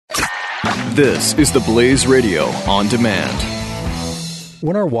This is the Blaze Radio on demand.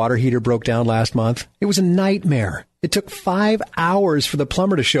 When our water heater broke down last month, it was a nightmare. It took 5 hours for the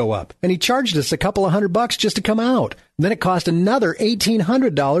plumber to show up, and he charged us a couple of $100 just to come out. Then it cost another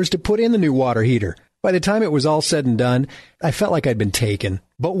 $1,800 to put in the new water heater. By the time it was all said and done, I felt like I'd been taken.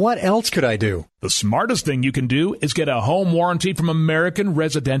 But what else could I do? The smartest thing you can do is get a home warranty from American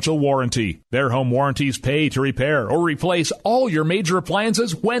Residential Warranty. Their home warranties pay to repair or replace all your major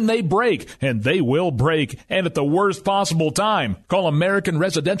appliances when they break, and they will break, and at the worst possible time. Call American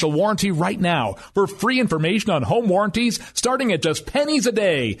Residential Warranty right now for free information on home warranties starting at just pennies a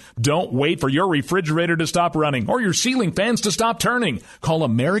day. Don't wait for your refrigerator to stop running or your ceiling fans to stop turning. Call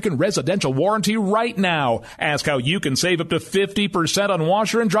American Residential Warranty right now. Ask how you can save up to 50% on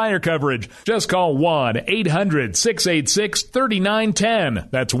washer and dryer coverage. Just call 1-800-686-3910.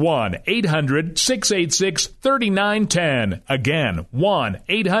 That's 1-800-686-3910. Again,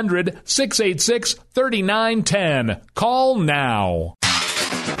 1-800-686-3910. Call now.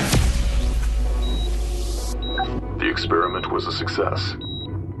 The experiment was a success.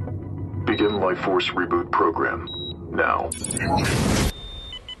 Begin Life Force Reboot Program now.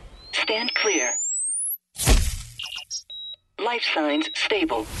 Stand clear. Life signs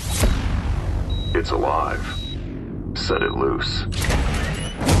stable. It's alive. Set it loose.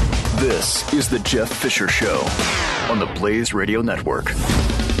 This is the Jeff Fisher Show on the Blaze Radio Network.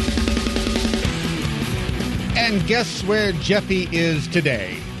 And guess where Jeffy is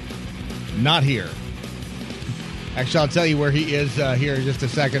today? Not here. Actually, I'll tell you where he is here in just a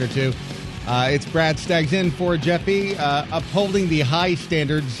second or two. It's Brad Staggs in for Jeffy, upholding the high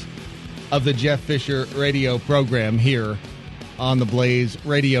standards of the Jeff Fisher radio program here on the Blaze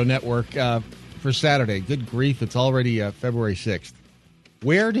Radio Network for Saturday. Good grief, it's already February 6th.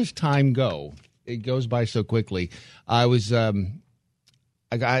 Where does time go? It goes by so quickly. I was, I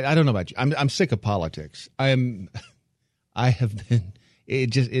don't know about you. I'm sick of politics. I have been,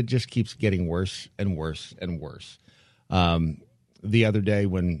 it just keeps getting worse and worse and worse. The other day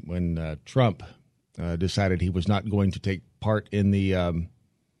when Trump decided he was not going to take part in the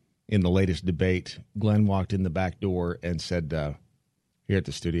latest debate, Glenn walked in the back door and said, here at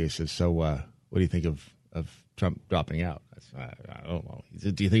the studio, he says, so what do you think of Trump dropping out? I don't know. He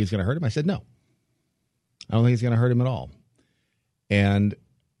said, do you think it's going to hurt him? I said, no. I don't think it's going to hurt him at all. And,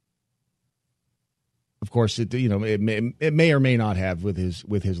 of course, it may or may not have with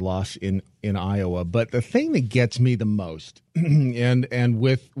his loss in Iowa. But the thing that gets me the most, and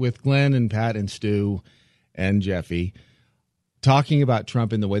with Glenn and Pat and Stu and Jeffy, talking about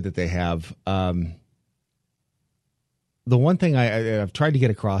Trump in the way that they have, the one thing I've tried to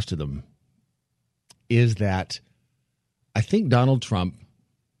get across to them is that I think Donald Trump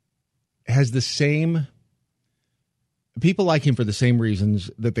has the same – people like him for the same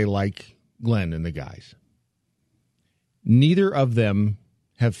reasons that they like Glenn and the guys. Neither of them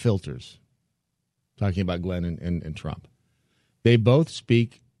have filters, talking about Glenn and Trump. They both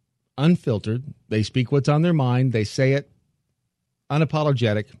speak unfiltered. They speak what's on their mind. They say it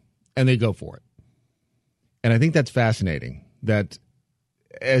unapologetic, and they go for it. And I think that's fascinating, that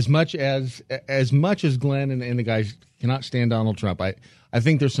as much as Glenn and the guys cannot stand Donald Trump, I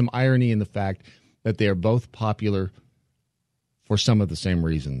think there's some irony in the fact that they are both popular for some of the same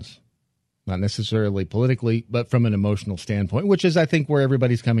reasons. Not necessarily politically, but from an emotional standpoint, which is, I think, where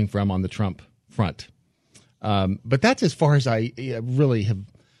everybody's coming from on the Trump front. But that's as far as I really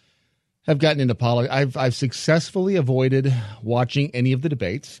have gotten into politics. I've successfully avoided watching any of the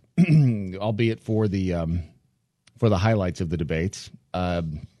debates, albeit for the highlights of the debates.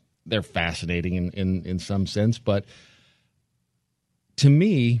 They're fascinating in some sense, but to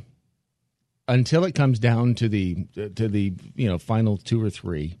me, until it comes down to the final two or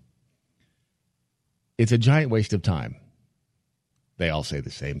three, it's a giant waste of time. They all say the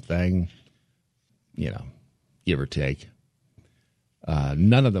same thing, give or take.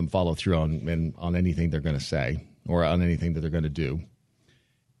 None of them follow through on anything they're going to say or on anything that they're going to do.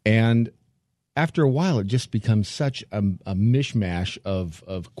 And after a while, it just becomes such a mishmash of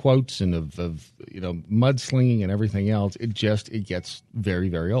quotes and of mudslinging and everything else. It gets very,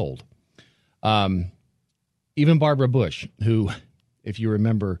 very old. Even Barbara Bush, who, if you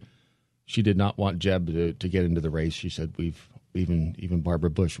remember, she did not want Jeb to get into the race. She said even Barbara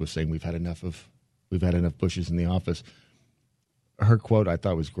Bush was saying we've had enough Bushes in the office. Her quote I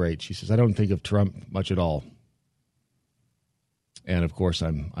thought was great. She says, "I don't think of Trump much at all." And of course,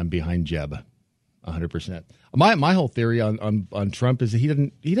 I'm behind Jeb, 100%. My whole theory on Trump is that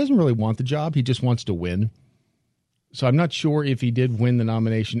he doesn't really want the job. He just wants to win. So I'm not sure if he did win the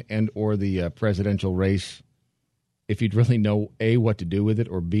nomination and or the presidential race, if he'd really know, A, what to do with it,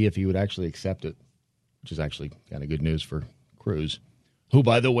 or B, if he would actually accept it, which is actually kind of good news for Cruz, who,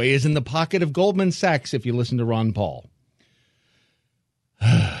 by the way, is in the pocket of Goldman Sachs if you listen to Ron Paul.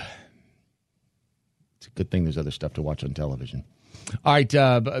 It's a good thing there's other stuff to watch on television. All right,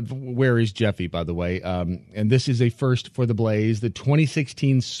 where is Jeffy, by the way? And this is a first for the Blaze. The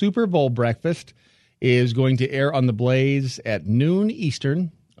 2016 Super Bowl breakfast is going to air on the Blaze at noon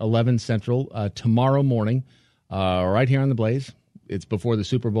Eastern, 11 Central, tomorrow morning, right here on the Blaze. It's before the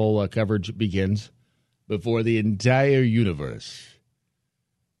Super Bowl coverage begins, before the entire universe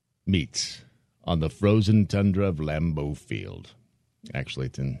meets on the frozen tundra of Lambeau Field. Actually,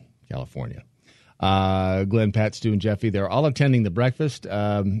 it's in California. Glenn, Pat, Stu, and Jeffy, they're all attending the breakfast.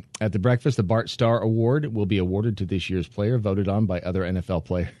 At the breakfast, the Bart Starr Award will be awarded to this year's player, voted on by other NFL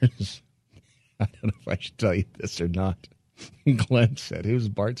players. I don't know if I should tell you this or not. Glenn said, who's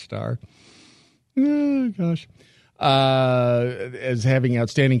Bart Starr? Oh, gosh. As having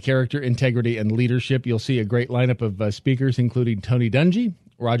outstanding character, integrity, and leadership, you'll see a great lineup of speakers, including Tony Dungy,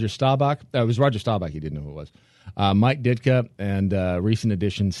 Roger Staubach. It was Roger Staubach. He didn't know who it was. Mike Ditka, and recent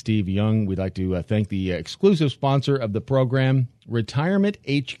addition Steve Young. We'd like to thank the exclusive sponsor of the program, Retirement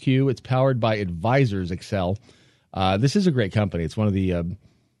HQ. It's powered by Advisors Excel. This is a great company. It's one of the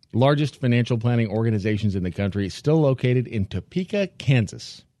largest financial planning organizations in the country, still located in Topeka,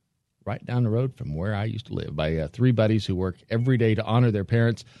 Kansas, right down the road from where I used to live, by three buddies who work every day to honor their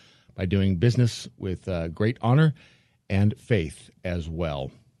parents by doing business with great honor and faith as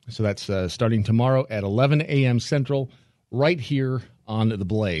well. So that's starting tomorrow at 11 a.m. Central, right here on the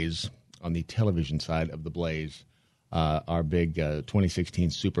Blaze, on the television side of the Blaze, our big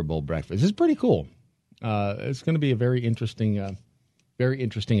 2016 Super Bowl breakfast. This is pretty cool. It's going to be a very interesting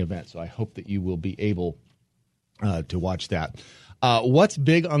event, so I hope that you will be able to watch that. What's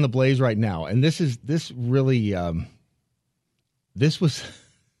big on the Blaze right now, and this was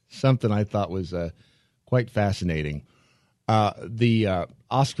something I thought was quite fascinating. The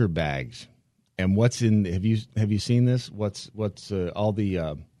Oscar bags, and what's in? Have you seen this? What's all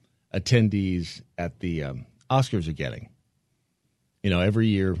the attendees at the Oscars are getting? You know, every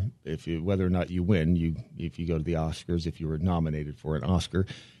year, whether or not you win, if you go to the Oscars, if you were nominated for an Oscar,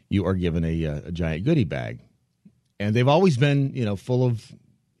 you are given a giant goodie bag, and they've always been, you know, full of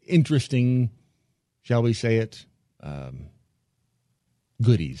interesting, shall we say it,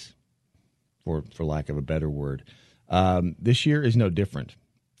 goodies, for lack of a better word. This year is no different.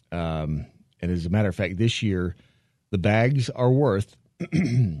 And as a matter of fact, this year, the bags are worth,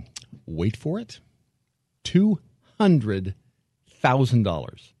 wait for it, $200,000.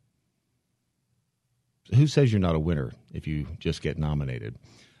 So who says you're not a winner if you just get nominated?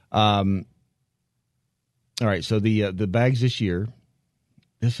 All right, so the bags this year,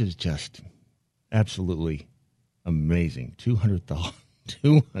 this is just absolutely amazing.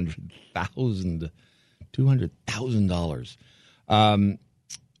 $200,000.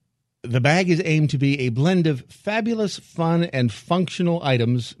 The bag is aimed to be a blend of fabulous, fun, and functional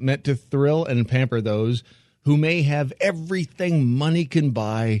items meant to thrill and pamper those who may have everything money can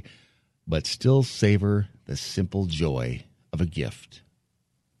buy, but still savor the simple joy of a gift.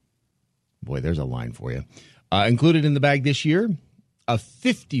 Boy, there's a line for you. Included in the bag this year, a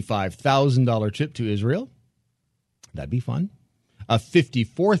 $55,000 trip to Israel. That'd be fun. A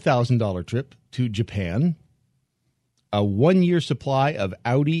 $54,000 trip to Japan. A 1-year supply of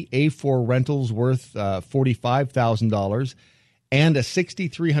Audi A4 rentals worth $45,000, and a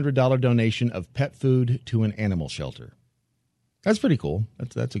 $6,300 donation of pet food to an animal shelter. That's pretty cool.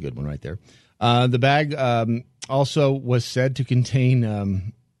 That's a good one right there. The bag also was said to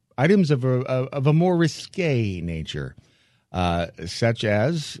contain items of a more risque nature, such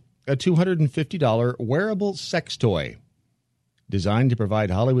as a $250 wearable sex toy designed to provide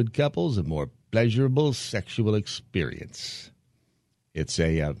Hollywood couples a more pleasurable sexual experience. It's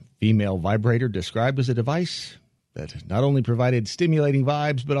a female vibrator described as a device that not only provided stimulating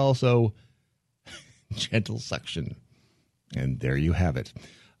vibes, but also gentle suction. And there you have it.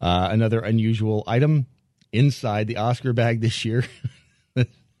 Another unusual item inside the Oscar bag this year.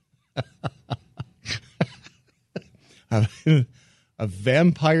 A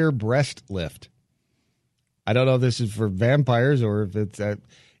vampire breast lift. I don't know if this is for vampires or if it's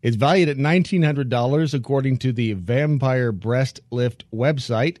valued at $1,900 according to the Vampire Breast Lift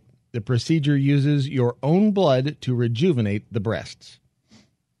website. The procedure uses your own blood to rejuvenate the breasts.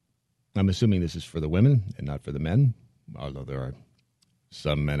 I'm assuming this is for the women and not for the men, although there are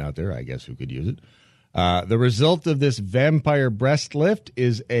some men out there, I guess, who could use it. The result of this vampire breast lift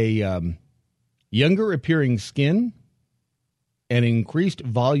is a younger appearing skin and increased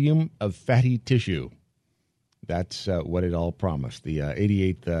volume of fatty tissue. That's what it all promised. The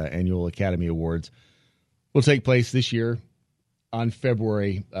 88th Annual Academy Awards will take place this year on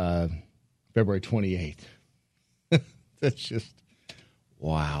February 28th. That's just,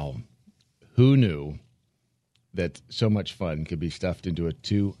 wow. Who knew that so much fun could be stuffed into a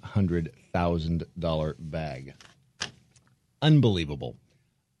 $200,000 bag? Unbelievable.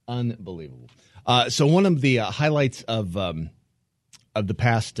 So one of the highlights of the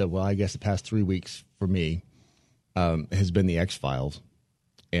past, I guess the past 3 weeks for me, has been the X-Files.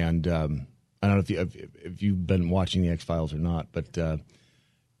 And I don't know if you've been watching the X-Files or not, but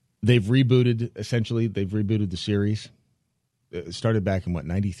they've rebooted the series. It started back in,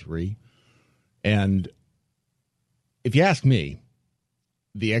 93? And if you ask me,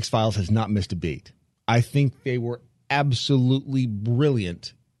 the X-Files has not missed a beat. I think they were absolutely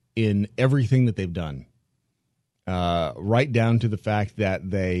brilliant in everything that they've done, right down to the fact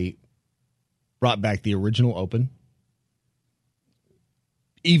that they brought back the original Open.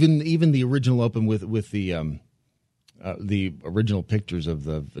 Even the original Open with the original pictures of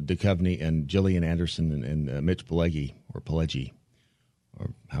the Duchovny and Gillian Anderson and Mitch Pileggi, or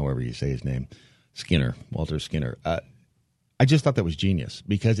however you say his name, Walter Skinner. I just thought that was genius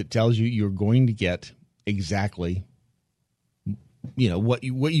because it tells you you're going to get exactly, what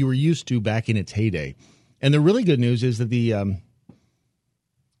you were used to back in its heyday. And the really good news is that the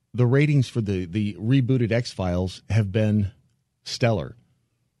ratings for the rebooted X-Files have been stellar.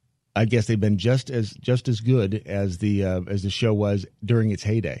 I guess they've been just as good as the show was during its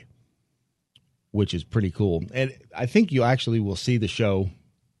heyday, which is pretty cool. And I think you actually will see the show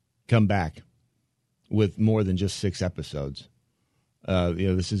come back with more than just 6 episodes.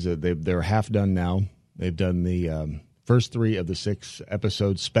 They're half done now. They've done the first 3 of the 6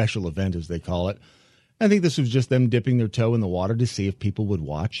 episodes special event, as they call it. I think this was just them dipping their toe in the water to see if people would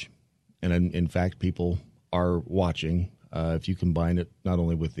watch. And in fact, people are watching. If you combine it not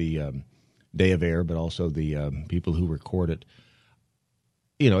only with the day of air, but also the people who record it,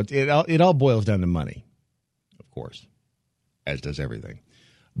 it all boils down to money, of course, as does everything.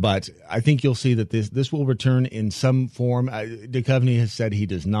 But I think you'll see that this will return in some form. Duchovny has said he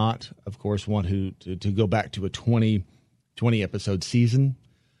does not, of course, want to go back to a 20 episode season.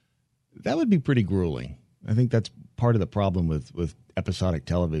 That would be pretty grueling. I think that's part of the problem with episodic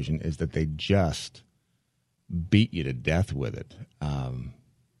television is that they just beat you to death with it. And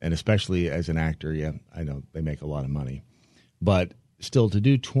especially as an actor, yeah, I know they make a lot of money. But still, to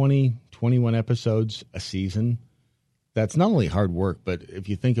do 21 episodes a season, that's not only hard work, but if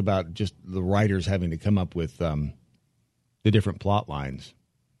you think about just the writers having to come up with the different plot lines,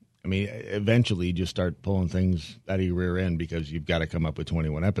 I mean, eventually you just start pulling things out of your rear end because you've got to come up with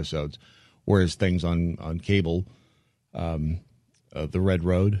 21 episodes. Whereas things on cable, The Red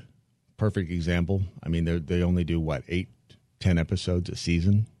Road, perfect example. I mean, they only do, 8-10 episodes a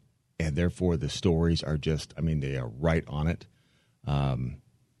season, and therefore the stories are just, they are right on it.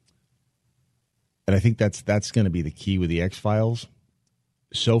 And I think that's going to be the key with the X-Files.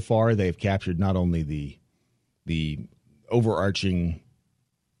 So far, they've captured not only the overarching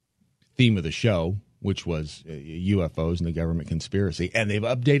theme of the show, which was UFOs and the government conspiracy, and they've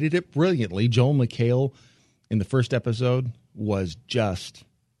updated it brilliantly. Joel McHale in the first episode was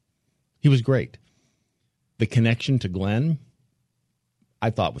he was great. The connection to Glenn, I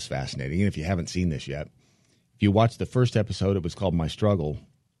thought was fascinating. And if you haven't seen this yet, if you watch the first episode, it was called My Struggle.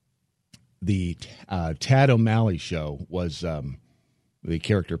 The Tad O'Malley show was the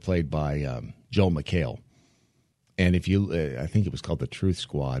character played by Joel McHale. And if you, I think it was called The Truth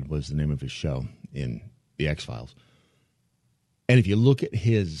Squad was the name of his show in the X-Files. And if you look at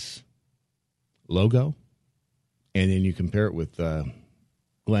his logo and then you compare it with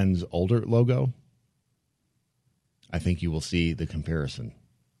Glenn's older logo, I think you will see the comparison.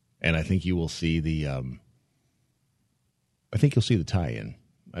 And I think you will see you'll see the tie-in.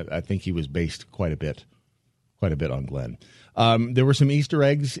 I think he was based quite a bit on Glenn. There were some Easter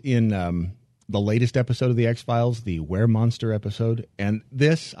eggs in the latest episode of the X-Files, the Were-Monster episode. And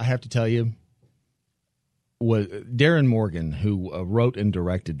this, I have to tell you, was Darren Morgan, who wrote and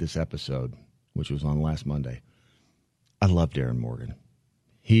directed this episode, which was on last Monday. I love Darren Morgan.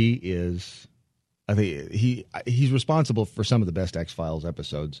 He is, I think he's responsible for some of the best X-Files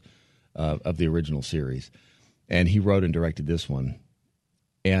episodes of the original series. And he wrote and directed this one.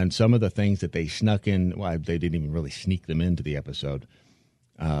 And some of the things that they snuck in, well, they didn't even really sneak them into the episode.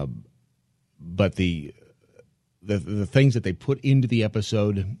 But the things that they put into the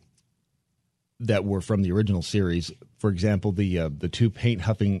episode that were from the original series, for example, the 2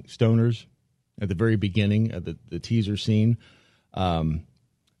 paint-huffing stoners at the very beginning of the teaser scene,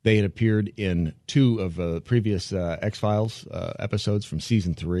 They had appeared in 2 of the previous X-Files episodes from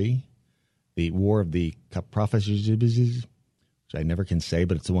season 3, the War of the Prophecies, which I never can say,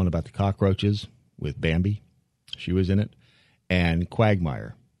 but it's the one about the cockroaches with Bambi. She was in it. And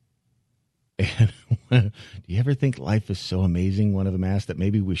Quagmire. And do you ever think life is so amazing, one of them asked, that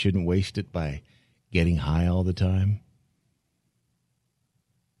maybe we shouldn't waste it by getting high all the time?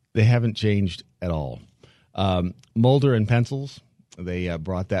 They haven't changed at all. Mulder and pencils, they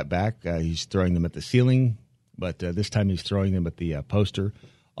brought that back. He's throwing them at the ceiling, but this time he's throwing them at the poster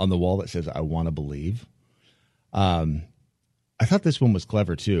on the wall that says, "I want to believe." I thought this one was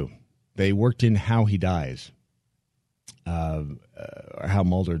clever, too. They worked in how he dies, or how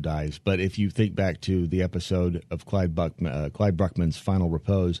Mulder dies. But if you think back to the episode of Clyde Bruckman's Final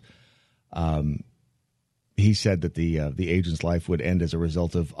Repose, he said that the agent's life would end as a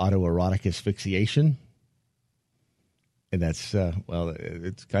result of autoerotic asphyxiation. And that's,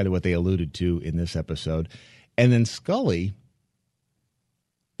 it's kind of what they alluded to in this episode. And then Scully,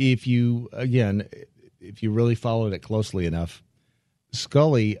 if you really followed it closely enough,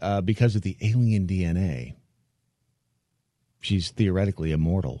 Scully, because of the alien DNA, she's theoretically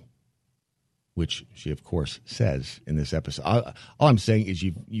immortal, which she, of course, says in this episode. All I'm saying is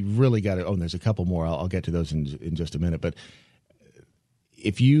you really got to, and there's a couple more. I'll get to those in just a minute. But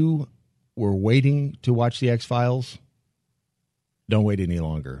if you were waiting to watch the X-Files, don't wait any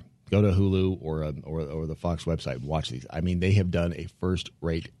longer. Go to Hulu or the Fox website and watch these. I mean, they have done a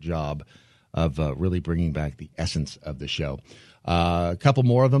first-rate job of really bringing back the essence of the show. A couple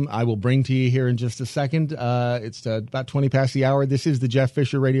more of them I will bring to you here in just a second. It's about 20 past the hour. This is the Jeff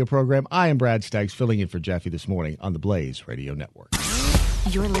Fisher Radio Program. I am Brad Staggs, filling in for Jeffy this morning on the Blaze Radio Network.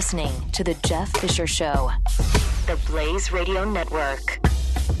 You're listening to the Jeff Fisher Show, the Blaze Radio Network.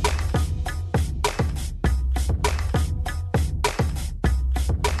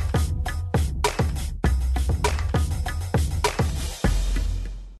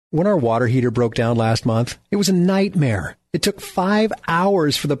 When our water heater broke down last month, it was a nightmare. It took 5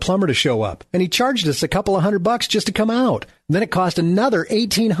 hours for the plumber to show up, and he charged us a couple of $100 just to come out. Then it cost another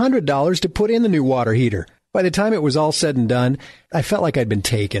 $1,800 to put in the new water heater. By the time it was all said and done, I felt like I'd been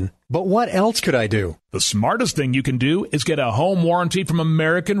taken. But what else could I do? The smartest thing you can do is get a home warranty from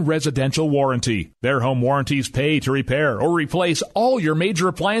American Residential Warranty. Their home warranties pay to repair or replace all your major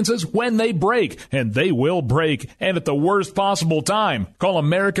appliances when they break, and they will break, and at the worst possible time. Call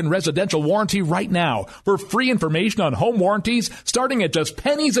American Residential Warranty right now for free information on home warranties starting at just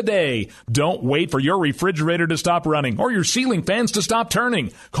pennies a day. Don't wait for your refrigerator to stop running or your ceiling fans to stop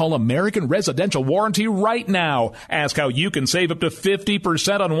turning. Call American Residential Warranty right now. Ask how you can save up to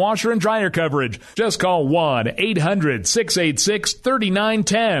 50% on washer and dryer coverage. Just call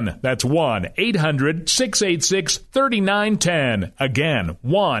 1-800-686-3910. That's 1-800-686-3910. Again,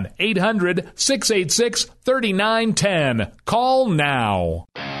 1-800-686-3910. Call now.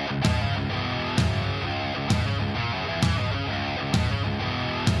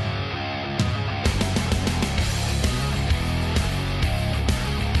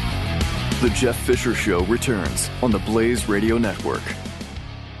 The Jeff Fisher Show returns on the Blaze Radio Network.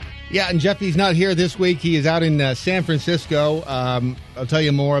 Yeah, and Jeffy's not here this week. He is out in San Francisco. I'll tell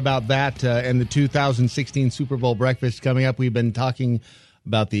you more about that and the 2016 Super Bowl breakfast coming up. We've been talking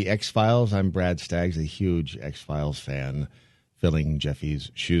about the X-Files. I'm Brad Staggs, a huge X-Files fan, filling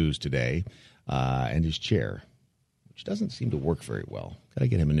Jeffy's shoes today and his chair, which doesn't seem to work very well. Got to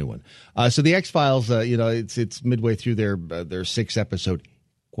get him a new one. So the X-Files, it's midway through their 6-episode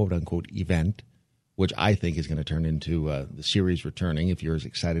quote-unquote event, which I think is going to turn into the series returning, if you're as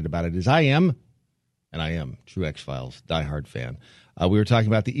excited about it as I am. And I am, true X-Files, diehard fan. We were talking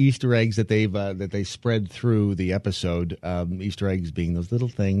about the Easter eggs that they spread through the episode. Easter eggs being those little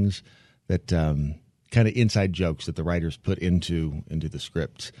things that kind of inside jokes that the writers put into the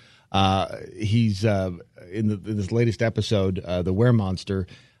scripts. He's in this latest episode, the Weremonster.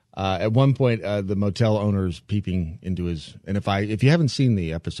 At one point, the motel owner's peeping into his, and if you haven't seen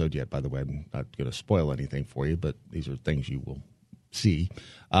the episode yet, by the way, I'm not going to spoil anything for you, but these are things you will see.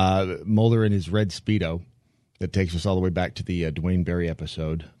 Mulder in his red Speedo, that takes us all the way back to the Dwayne Barry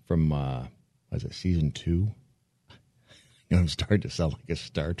episode from, season 2? I'm starting to sound like a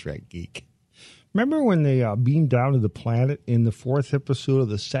Star Trek geek. Remember when they beamed down to the planet in the 4th episode of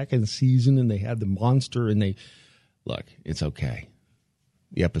the 2nd season, and they had the monster, and look, it's okay.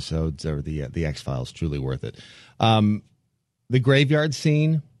 The episodes or the X-Files truly worth it. The graveyard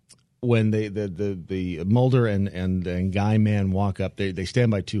scene when the Mulder and Guy Man walk up, they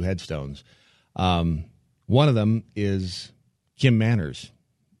stand by 2 headstones. One of them is Kim Manners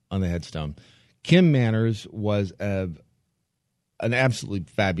on the headstone. Kim Manners was a an absolutely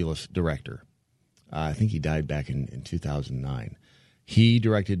fabulous director. I think he died back in 2009. He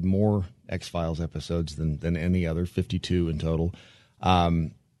directed more X-Files episodes than any other, 52 in total.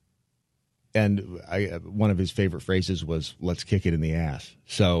 And one of his favorite phrases was "Let's kick it in the ass."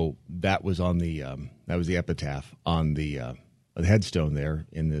 So that was on the epitaph on the headstone there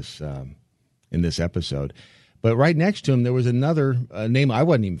in this episode. But right next to him, there was another name I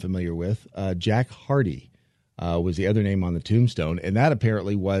wasn't even familiar with. Jack Hardy was the other name on the tombstone, and that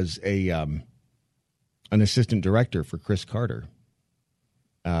apparently was an assistant director for Chris Carter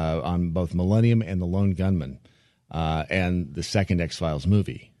on both Millennium and The Lone Gunman, and the second X-Files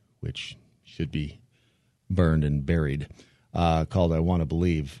movie, which should be burned and buried, called "I Want to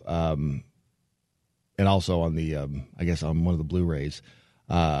Believe," and also on the I guess on one of the Blu-rays.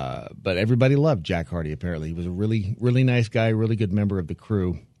 But everybody loved Jack Hardy. Apparently, he was a really, really nice guy, really good member of the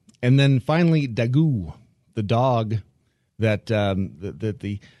crew. And then finally, Daggoo, the dog that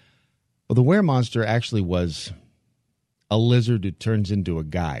the weremonster actually was a lizard who turns into a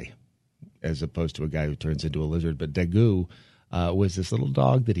guy, as opposed to a guy who turns into a lizard. But Daggoo was this little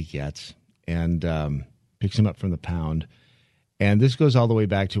dog that he gets and picks him up from the pound. And this goes all the way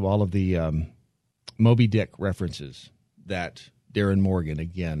back to all of the Moby Dick references that Darren Morgan,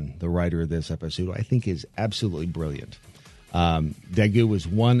 again, the writer of this episode, I think is absolutely brilliant. Daggoo was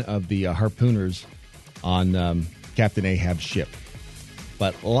one of the harpooners on Captain Ahab's ship.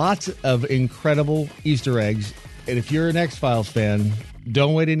 But lots of incredible Easter eggs. And if you're an X-Files fan,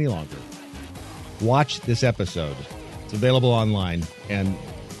 don't wait any longer. Watch this episode. It's available online. And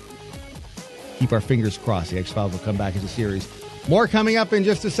keep our fingers crossed. The X-Files will come back as a series. More coming up in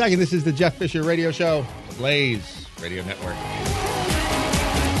just a second. This is the Jeff Fisher Radio Show, the Blaze Radio Network.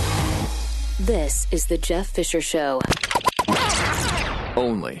 This is the Jeff Fisher Show.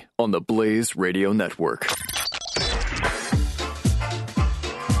 Only on the Blaze Radio Network.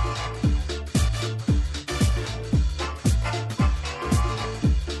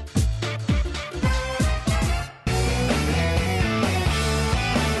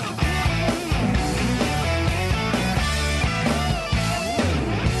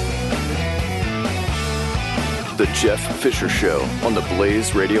 The Jeff Fisher Show on the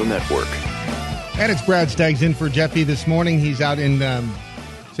Blaze Radio Network. And it's Brad Staggs in for Jeffy this morning. He's out in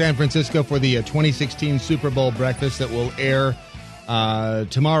San Francisco for the 2016 Super Bowl breakfast that will air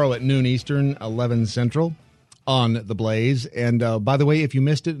tomorrow at noon Eastern, 11 Central on The Blaze. And by the way, if you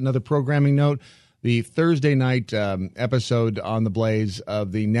missed it, another programming note, the Thursday night episode on The Blaze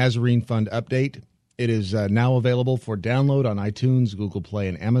of the Nazarene Fund Update, it is now available for download on iTunes, Google Play,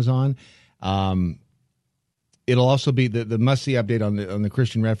 and Amazon. It'll also be the must-see update on the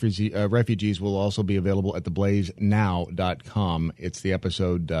Christian refugees will also be available at theblaze.now.com. It's the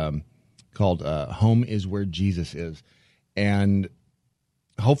episode called Home is Where Jesus Is. And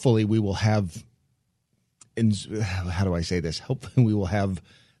hopefully we will have, how do I say this? Hopefully we will have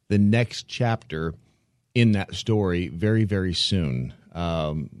the next chapter in that story very, very soon.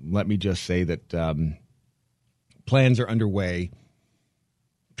 Let me just say that plans are underway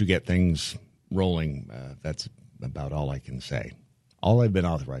to get things rolling. That's about all I can say. All I've been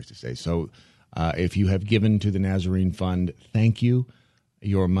authorized to say. So if you have given to the Nazarene Fund, thank you.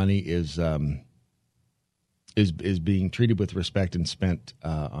 Your money is being treated with respect and spent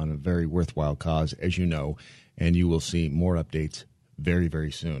on a very worthwhile cause, as you know, and you will see more updates very,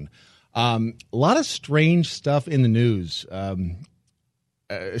 very soon. A lot of strange stuff in the news,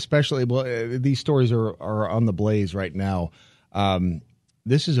 especially, these stories are on the Blaze right now.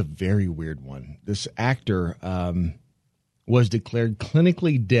 This is a very weird one. This actor was declared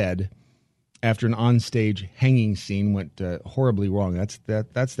clinically dead after an onstage hanging scene went horribly wrong. That's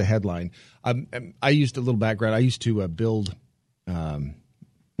the headline. I used a little background. I used to build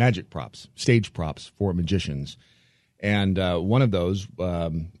magic props, stage props for magicians, and one of those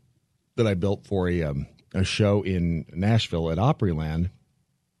that I built for a show in Nashville at Opryland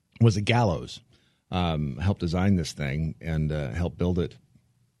was a gallows. Helped design this thing and helped build it.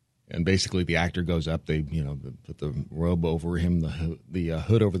 And basically, the actor goes up. They, put the robe over him, the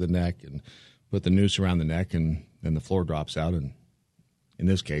hood over the neck, and put the noose around the neck, and then the floor drops out. And in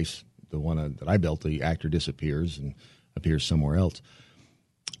this case, the one that I built, the actor disappears and appears somewhere else.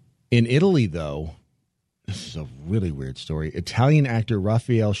 In Italy, though, this is a really weird story. Italian actor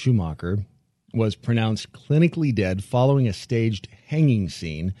Raffaele Schumacher was pronounced clinically dead following a staged hanging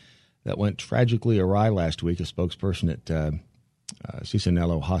scene that went tragically awry last week. A spokesperson at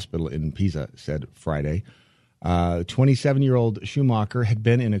Cisanello Hospital in Pisa said Friday. 27-year-old Schumacher had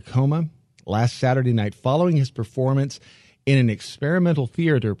been in a coma last Saturday night following his performance in an experimental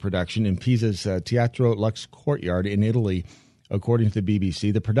theater production in Pisa's Teatro Lux Courtyard in Italy According to the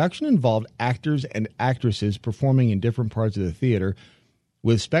BBC, the production involved actors and actresses performing in different parts of the theater,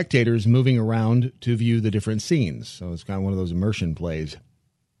 with spectators moving around to view the different scenes. So it's kind of one of those immersion plays.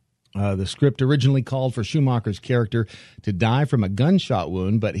 The script originally called for Schumacher's character to die from a gunshot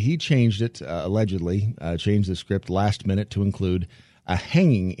wound, but he changed it, allegedly, changed the script last minute to include a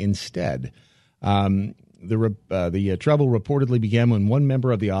hanging instead. The trouble reportedly began when one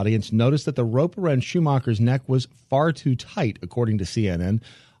member of the audience noticed that the rope around Schumacher's neck was far too tight, according to CNN.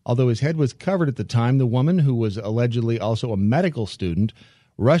 Although his head was covered at the time, the woman, who was allegedly also a medical student,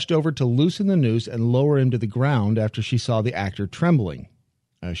 rushed over to loosen the noose and lower him to the ground after she saw the actor trembling.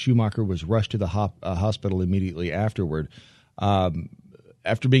 Schumacher was rushed to the hospital immediately afterward.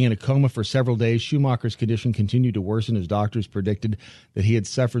 After being in a coma for several days, Schumacher's condition continued to worsen as doctors predicted that he had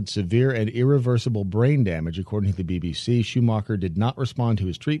suffered severe and irreversible brain damage. According to the BBC, Schumacher did not respond to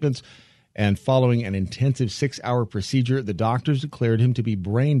his treatments, and following an intensive 6-hour procedure, the doctors declared him to be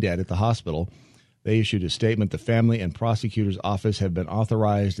brain dead at the hospital. They issued a statement. The family and prosecutor's office have been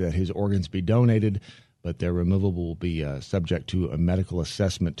authorized that his organs be donated, but their removal will be subject to a medical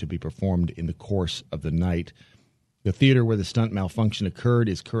assessment to be performed in the course of the night. The theater where the stunt malfunction occurred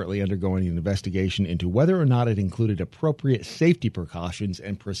is currently undergoing an investigation into whether or not it included appropriate safety precautions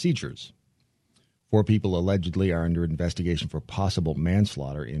and procedures. 4 people allegedly are under investigation for possible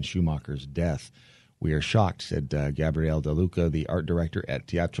manslaughter in Schumacher's death. We are shocked, said Gabriele De Luca, the art director at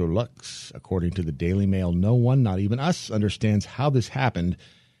Teatro Lux. According to the Daily Mail, no one, not even us, understands how this happened,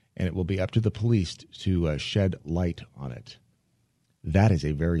 and it will be up to the police to shed light on it. That is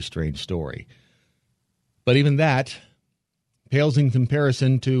a very strange story. But even that pales in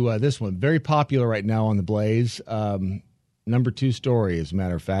comparison to this one. Very popular right now on the Blaze. Number 2 story, as a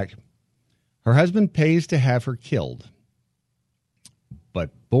matter of fact. Her husband pays to have her killed. But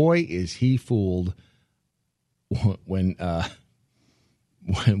boy, is he fooled when the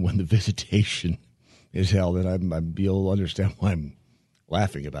visitation is held. And you'll understand why I'm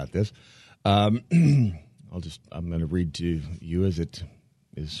laughing about this. I'm going to read to you as it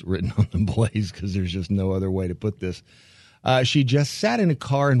is written on the Blaze, because there's just no other way to put this. She just sat in a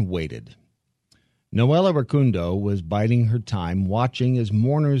car and waited. Noella Racundo was biding her time, watching as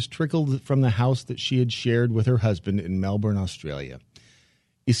mourners trickled from the house that she had shared with her husband in Melbourne, Australia.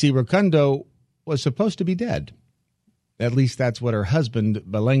 You see, Racundo was supposed to be dead. At least that's what her husband,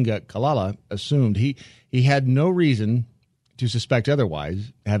 Belenga Kalala, assumed. He had no reason to suspect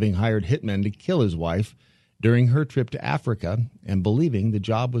otherwise, having hired hitmen to kill his wife during her trip to Africa and believing the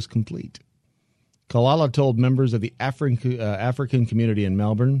job was complete. Kalala told members of the African community in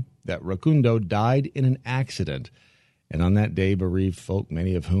Melbourne that Racundo died in an accident, and on that day, bereaved folk,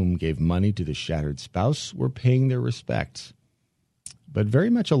 many of whom gave money to the shattered spouse, were paying their respects. But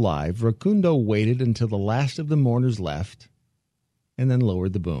very much alive, Racundo waited until the last of the mourners left and then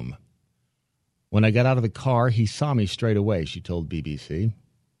lowered the boom. When I got out of the car, he saw me straight away, she told BBC.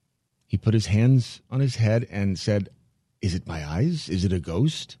 He put his hands on his head and said, "Is it my eyes? Is it a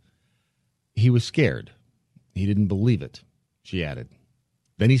ghost?" He was scared. He didn't believe it, she added.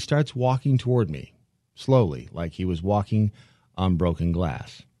 Then he starts walking toward me, slowly, like he was walking on broken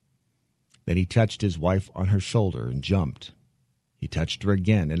glass. Then he touched his wife on her shoulder and jumped. He touched her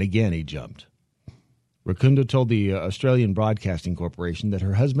again, and again he jumped. Racundo told the Australian Broadcasting Corporation that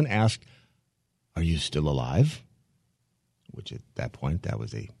her husband asked, "Are you still alive?" Which at that point, that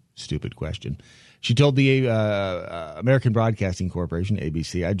was a stupid question. She told the American Broadcasting Corporation,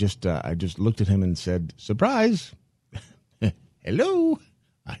 ABC, I just looked at him and said, "Surprise! Hello,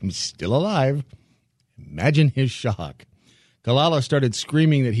 I'm still alive." Imagine his shock. Kalala started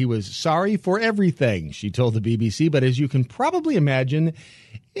screaming that he was sorry for everything, she told the BBC, but as you can probably imagine,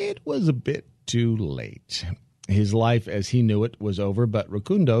 it was a bit too late. His life as he knew it was over, but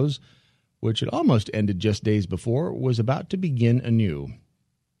Racundo's, which had almost ended just days before, was about to begin anew.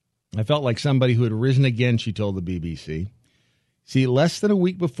 I felt like somebody who had risen again, she told the BBC. See, less than a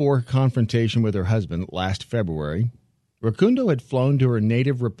week before her confrontation with her husband last February, Racundo had flown to her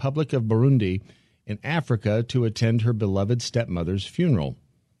native Republic of Burundi in Africa to attend her beloved stepmother's funeral.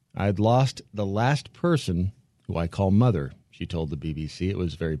 I had lost the last person who I call mother, she told the BBC. It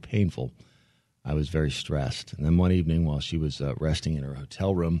was very painful. I was very stressed. And then one evening, while she was resting in her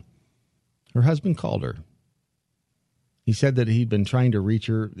hotel room, her husband called her. He said that he'd been trying to reach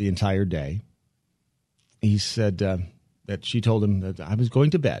her the entire day. He said that she told him that I was going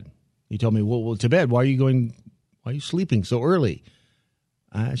to bed. He told me, well, to bed? Why are you sleeping so early?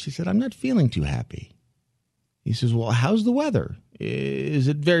 She said, I'm not feeling too happy. He says, well, how's the weather? Is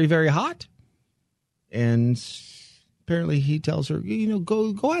it very, very hot? And apparently he tells her,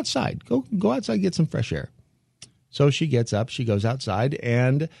 go outside. Go outside, get some fresh air. So she gets up, she goes outside,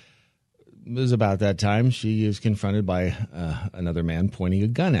 and it was about that time she is confronted by another man pointing a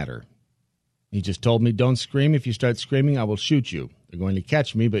gun at her. He just told me, "Don't scream. If you start screaming, I will shoot you. They're going to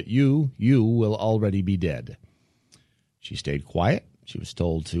catch me, but you will already be dead." She stayed quiet. She was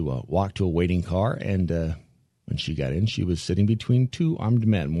told to walk to a waiting car, and when she got in, she was sitting between two armed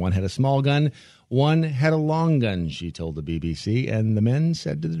men. One had a small gun, one had a long gun, she told the BBC, and the men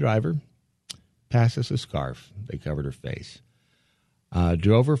said to the driver, "Pass us a scarf." They covered her face.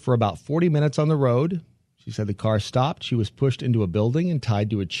 Drove her for about 40 minutes on the road. She said the car stopped. She was pushed into a building and tied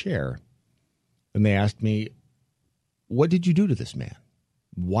to a chair. Then they asked me, "What did you do to this man?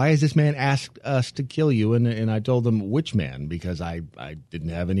 Why has this man asked us to kill you?" And I told them, "Which man?" Because I didn't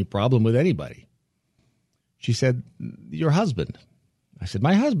have any problem with anybody. She said, "Your husband." I said,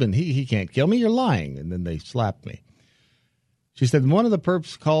 "My husband, he can't kill me. You're lying." And then they slapped me. She said, "One of the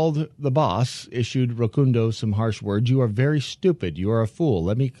perps called the boss, issued Rokundo some harsh words. 'You are very stupid. You are a fool.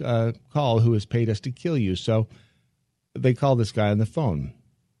 Let me call who has paid us to kill you.' So they called this guy on the phone.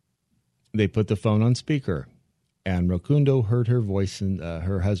 They put the phone on speaker, and Rokundo heard her voice and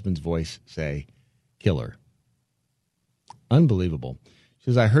her husband's voice say, 'Kill her.'" Unbelievable. She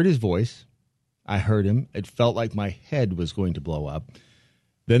says, "I heard his voice. I heard him. It felt like my head was going to blow up."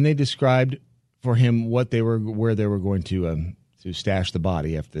 Then they described for him where they were going to stash the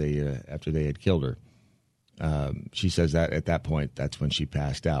body after they had killed her. She says that at that point, that's when she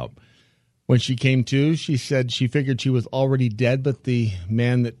passed out. When she came to, she said she figured she was already dead, but the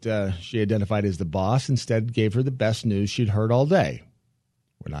man that she identified as the boss instead gave her the best news she'd heard all day.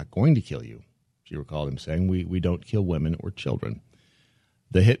 "We're not going to kill you," she recalled him saying. We don't kill women or children."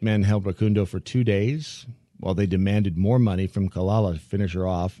 The hitmen held Rokundo for 2 days while they demanded more money from Kalala to finish her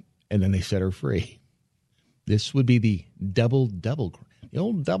off, and then they set her free. This would be the old double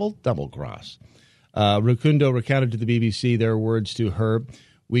cross. Rokundo recounted to the BBC their words to her.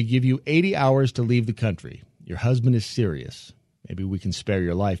 "We give you 80 hours to leave the country. Your husband is serious. Maybe we can spare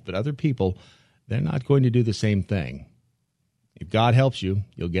your life, but other people, they're not going to do the same thing. If God helps you,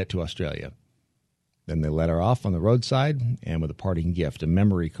 you'll get to Australia." Then they let her off on the roadside, and with a parting gift, a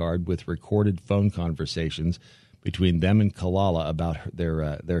memory card with recorded phone conversations between them and Kalala about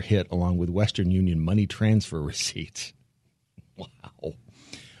their hit, along with Western Union money transfer receipts. Wow.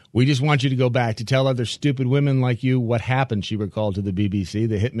 "We just want you to go back to tell other stupid women like you what happened," she recalled to the BBC,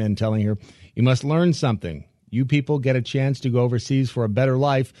 the hitmen telling her, "You must learn something. You people get a chance to go overseas for a better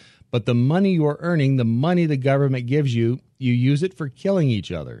life, but the money you're earning, the money the government gives you, you use it for killing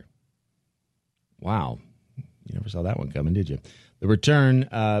each other." Wow. You never saw that one coming, did you? The return,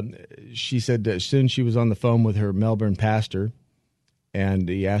 she said soon she was on the phone with her Melbourne pastor, and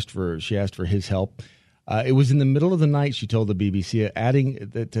she asked for his help. It was in the middle of the night, she told the BBC, adding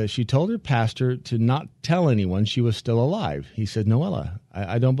that she told her pastor to not tell anyone she was still alive. He said, "Noella,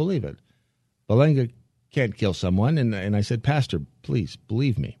 I don't believe it. Balenga can't kill someone." And I said, "Pastor, please,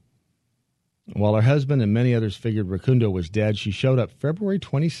 believe me." While her husband and many others figured Rokundo was dead, she showed up February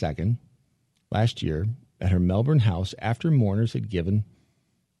 22nd last year at her Melbourne house after mourners had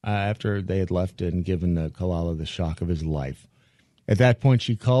after they had left and given Kalala the shock of his life. At that point,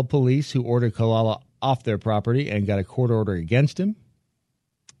 she called police, who ordered Kalala off their property and got a court order against him.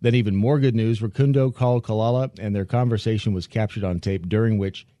 Then even more good news, Rokundo called Kalala, and their conversation was captured on tape, during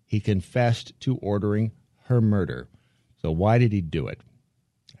which he confessed to ordering her murder. So why did he do it?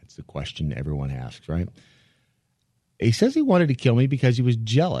 That's the question everyone asks, right? He says he wanted to kill me because he was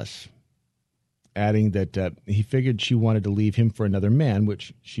jealous, adding that he figured she wanted to leave him for another man,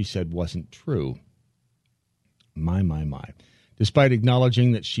 which she said wasn't true. My. Despite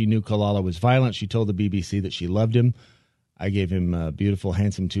acknowledging that she knew Kalala was violent, she told the BBC that she loved him. "I gave him beautiful,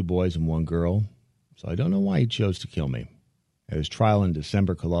 handsome 2 boys and 1 girl, so I don't know why he chose to kill me." At his trial in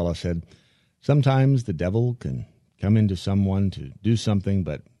December, Kalala said, "Sometimes the devil can come into someone to do something,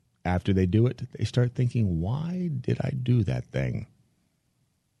 but after they do it, they start thinking, why did I do that thing?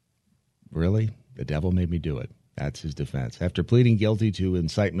 Really? The devil made me do it." That's his defense. After pleading guilty to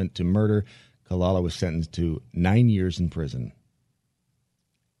incitement to murder, Kalala was sentenced to 9 years in prison.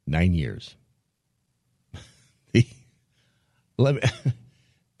 9 years.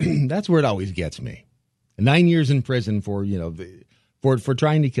 That's where it always gets me. 9 years in prison for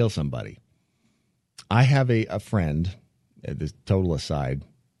trying to kill somebody. I have a friend, this total aside,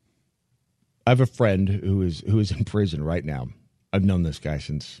 I have a friend who is in prison right now. I've known this guy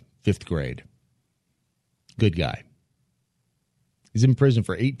since 5th grade. Good guy. He's in prison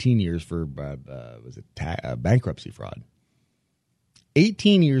for 18 years for bankruptcy fraud.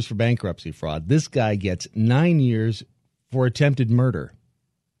 18 years for bankruptcy fraud. This guy gets 9 years for attempted murder.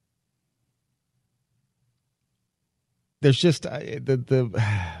 there's just I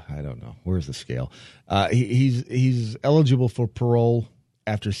don't know. Where's the scale? He's eligible for parole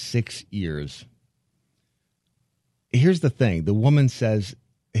after 6 years. Here's the thing. The woman says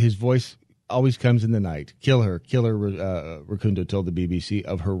his voice always comes in the night. Kill her, Rakundo told the BBC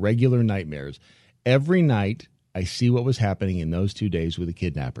of her regular nightmares. Every night, I see what was happening in those 2 days with the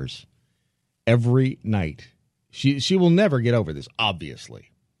kidnappers. Every night. She will never get over this,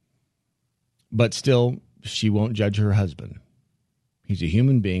 obviously. But still, she won't judge her husband. He's a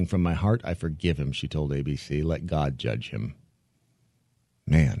human being. From my heart, I forgive him, she told ABC. Let God judge him.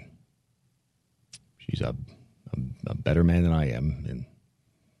 Man, she's a better man than I am in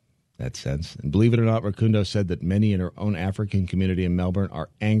that sense. And believe it or not, Rakundo said that many in her own African community in Melbourne are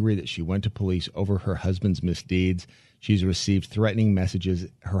angry that she went to police over her husband's misdeeds. She's received threatening messages.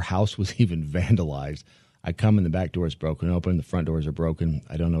 Her house was even vandalized. I come and the back door is broken open. The front doors are broken.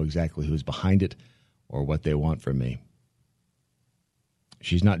 I don't know exactly who's behind it or what they want from me.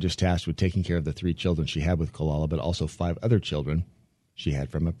 She's not just tasked with taking care of the 3 children she had with Kalala, but also 5 other children she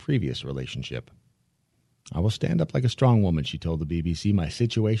had from a previous relationship. I will stand up like a strong woman, she told the BBC. My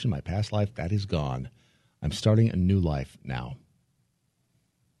situation, my past life, that is gone. I'm starting a new life now.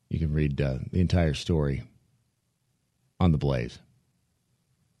 You can read the entire story on The Blaze.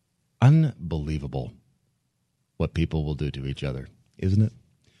 Unbelievable what people will do to each other, isn't it?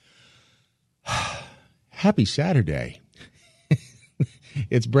 Happy Saturday.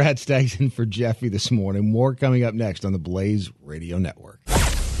 It's Brad Staggs in for Jeffy this morning. More coming up next on the Blaze Radio Network.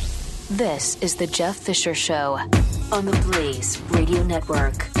 This is the Jeff Fisher Show on the Blaze Radio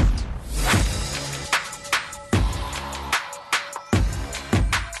Network.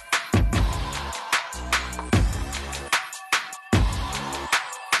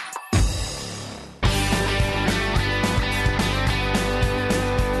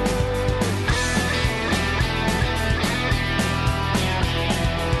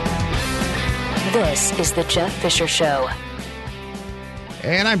 This is the Jeff Fisher Show.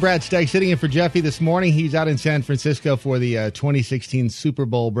 And I'm Brad Staggs sitting in for Jeffy this morning. He's out in San Francisco for the 2016 Super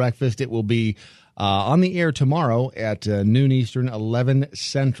Bowl breakfast. It will be on the air tomorrow at noon Eastern, 11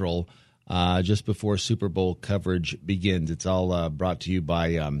 Central, just before Super Bowl coverage begins. It's all brought to you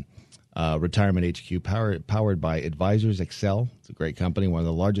by Retirement HQ, powered by Advisors Excel. It's a great company, one of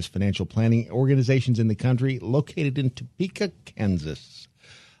the largest financial planning organizations in the country, located in Topeka, Kansas.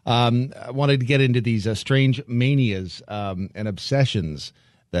 I wanted to get into these strange manias and obsessions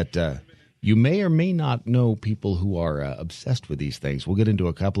that you may or may not know people who are obsessed with these things. We'll get into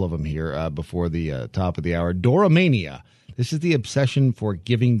a couple of them here before the top of the hour. Doramania. This is the obsession for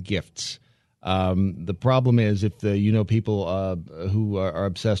giving gifts. The problem is if people who are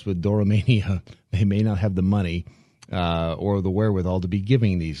obsessed with Doramania, they may not have the money or the wherewithal to be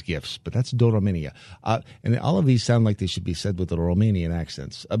giving these gifts. But that's Doramania. And all of these sound like they should be said with the Romanian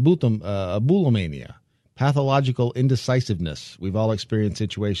accents. Abulomania. Pathological indecisiveness. We've all experienced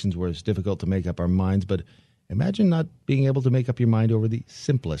situations where it's difficult to make up our minds, but imagine not being able to make up your mind over the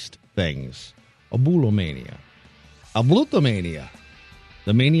simplest things. Abulomania. Ablutomania.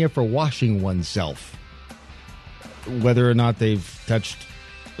 The mania for washing oneself. Whether or not they've touched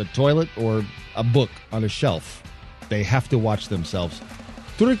the toilet or a book on a shelf, they have to watch themselves.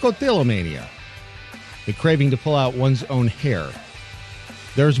 Trichotillomania. The craving to pull out one's own hair.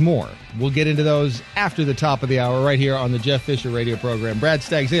 There's more. We'll get into those after the top of the hour right here on the Jeff Fisher radio program. Brad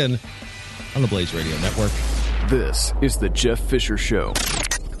Staggs in on the Blaze Radio Network. This is the Jeff Fisher Show,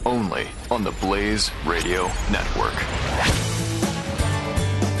 only on the Blaze Radio Network.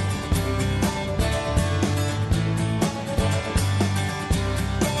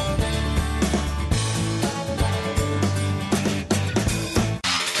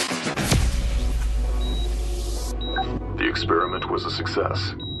 The experiment was a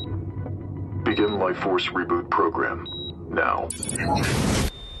success. Begin Life Force Reboot Program now.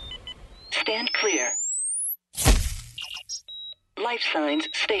 Stand clear. Life signs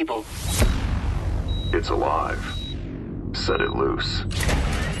stable. It's alive. Set it loose.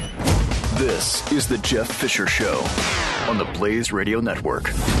 This is the Jeff Fisher Show on the Blaze Radio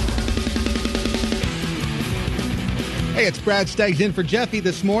Network. Hey, it's Brad Staggs in for Jeffy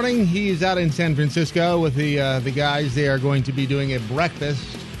this morning. He's out in San Francisco with the guys. They are going to be doing a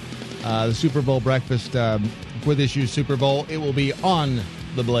breakfast, the Super Bowl breakfast for this year's Super Bowl. It will be on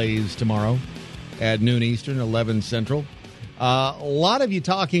the Blaze tomorrow at noon Eastern, 11 Central. A lot of you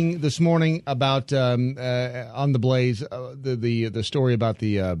talking this morning about on the Blaze the story about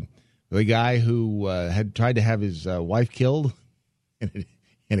the guy who had tried to have his wife killed, and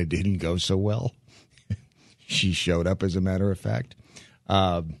it didn't go so well. She showed up, as a matter of fact.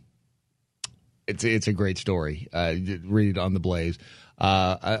 It's a great story. Read it on the Blaze.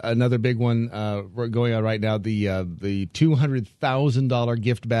 Another big one going on right now, the $200,000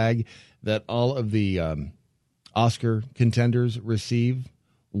 gift bag that all of the Oscar contenders receive,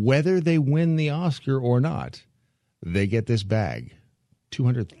 whether they win the Oscar or not, they get this bag,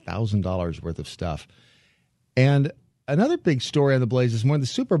 $200,000 worth of stuff. And another big story on the Blaze is more the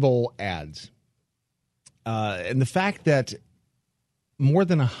Super Bowl ads, and the fact that more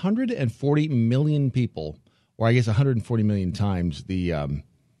than 140 million people, or I guess 140 million times, the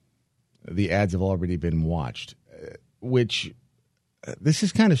ads have already been watched, which this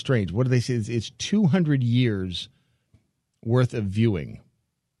is kind of strange. What do they say? It's 200 years worth of viewing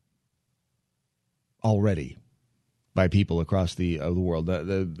already by people across the world.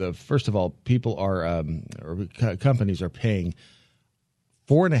 The first of all, people are or companies are paying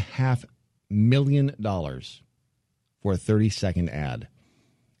 $4.5 million for a 30-second ad.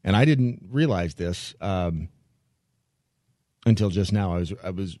 And I didn't realize this until just now.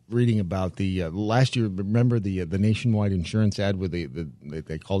 I was reading about the last year. Remember the Nationwide insurance ad where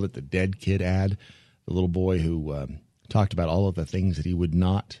they called it the dead kid ad, the little boy who talked about all of the things that he would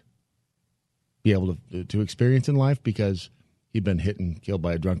not be able to experience in life because he'd been hit and killed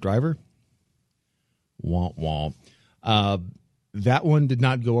by a drunk driver. Womp womp. That one did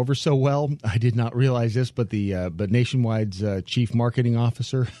not go over so well. I did not realize this, but Nationwide's chief marketing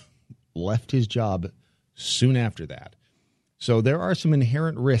officer left his job soon after that. So there are some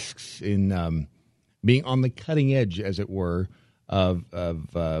inherent risks in being on the cutting edge, as it were, of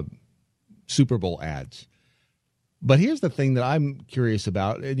Super Bowl ads. But here's the thing that I'm curious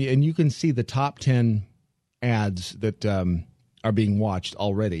about, and you can see the top 10 ads that are being watched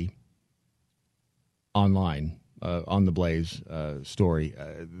already online. On the Blaze story.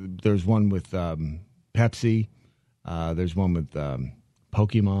 There's one with Pepsi. There's one with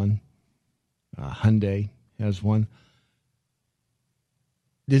Pokemon. Hyundai has one.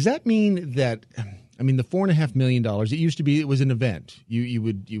 Does that mean that, the $4.5 million, it was an event.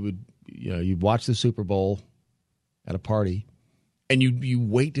 You'd watch the Super Bowl at a party and you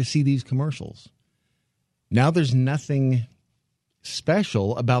wait to see these commercials. Now there's nothing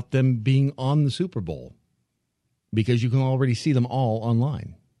special about them being on the Super Bowl, because you can already see them all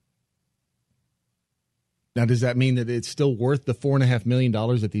online. Now, does that mean that it's still worth the $4.5 million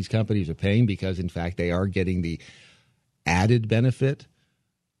that these companies are paying because, in fact, they are getting the added benefit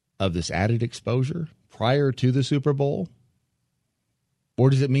of this added exposure prior to the Super Bowl? Or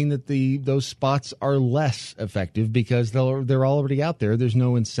does it mean that those spots are less effective because they're already out there? There's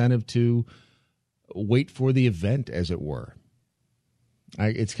no incentive to wait for the event, as it were.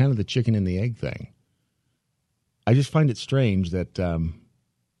 It's kind of the chicken and the egg thing. I just find it strange that,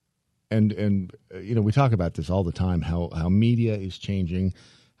 we talk about this all the time, how media is changing,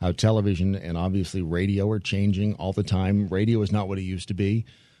 how television and obviously radio are changing all the time. Radio is not what it used to be.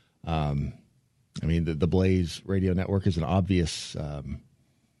 The Blaze radio network is an obvious,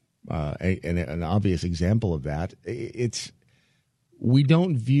 an obvious example of that. We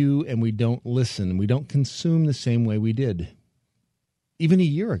don't view and we don't listen, we don't consume the same way we did even a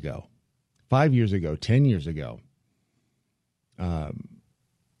year ago, 5 years ago, 10 years ago.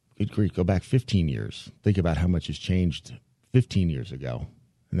 Good grief, go back 15 years. Think about how much has changed 15 years ago.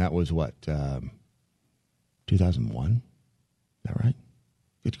 And that was what, 2001? Is that right?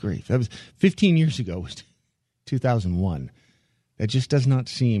 Good grief. That was 15 years ago, was 2001. That just does not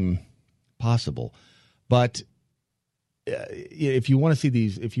seem possible. But if you want to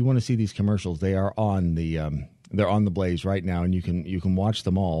see these commercials, they are on they're on the Blaze right now, and you can watch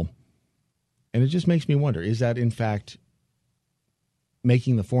them all. And it just makes me wonder, is that in fact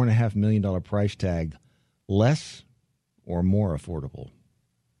making the $4.5 million price tag less or more affordable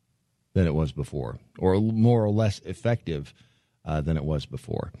than it was before, or more or less effective than it was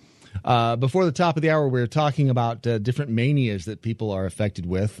before? Before the top of the hour, we were talking about different manias that people are affected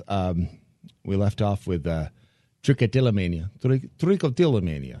with. We left off with trichotillomania.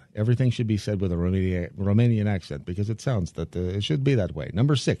 Everything should be said with a Romanian accent because it sounds that it should be that way.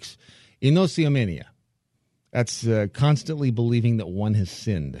 Number 6, inossiomania. That's constantly believing that one has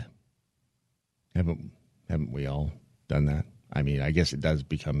sinned. Haven't we all done that? I guess it does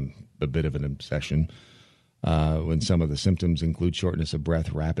become a bit of an obsession when some of the symptoms include shortness of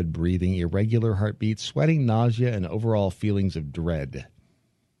breath, rapid breathing, irregular heartbeat, sweating, nausea, and overall feelings of dread,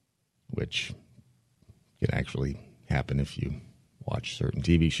 which can actually happen if you watch certain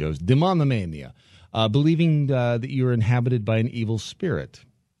TV shows. Demonomania, believing that you're inhabited by an evil spirit.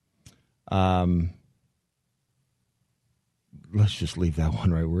 Let's just leave that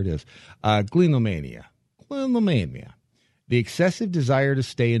one right where it is. Gleanomania, the excessive desire to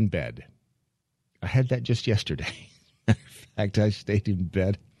stay in bed. I had that just yesterday. In fact, I stayed in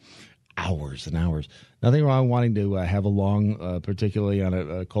bed hours and hours. Nothing wrong wanting to have a long, particularly on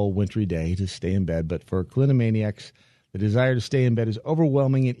a cold, wintry day, to stay in bed. But for clinomaniacs, the desire to stay in bed is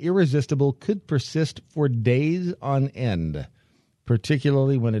overwhelming and irresistible, could persist for days on end,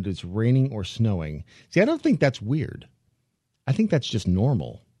 particularly when it is raining or snowing. See, I don't think that's weird. I think that's just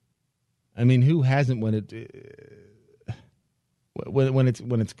normal. I mean, who hasn't when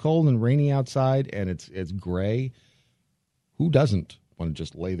it's cold and rainy outside and it's gray? Who doesn't want to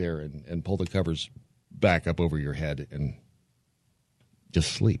just lay there and pull the covers back up over your head and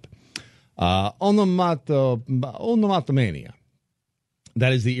just sleep? Onomatomania.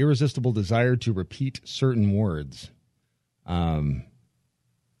 That is the irresistible desire to repeat certain words. That's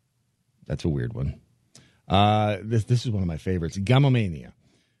a weird one. This is one of my favorites. Gamomania.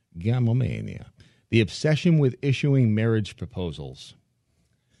 Gamomania. The obsession with issuing marriage proposals.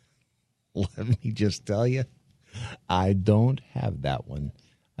 Let me just tell you, I don't have that one.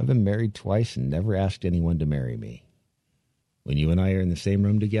 I've been married twice and never asked anyone to marry me. When you and I are in the same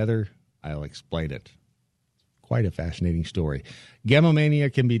room together, I'll explain it. Quite a fascinating story.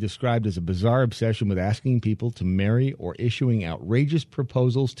 Gamomania can be described as a bizarre obsession with asking people to marry or issuing outrageous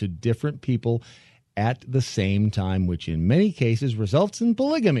proposals to different people at the same time, which in many cases results in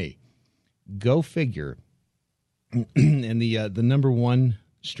polygamy. Go figure. And the number one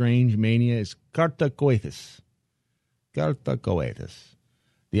strange mania is cartacoethus. Cartacoethus.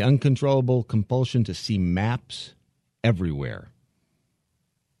 The uncontrollable compulsion to see maps everywhere.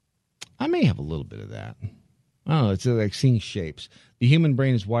 I may have a little bit of that. Oh, it's like seeing shapes. The human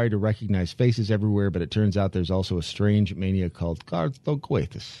brain is wired to recognize faces everywhere, but it turns out there's also a strange mania called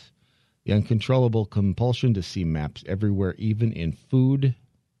cartacoethus. The uncontrollable compulsion to see maps everywhere, even in food.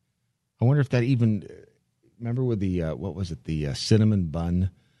 I wonder if that even... Remember with the, what was it, the cinnamon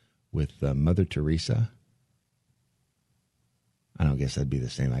bun with Mother Teresa? I don't guess that'd be the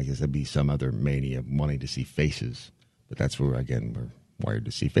same. I guess that'd be some other mania wanting to see faces. But that's where, again, we're wired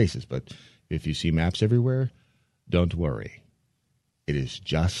to see faces. But if you see maps everywhere, don't worry. It is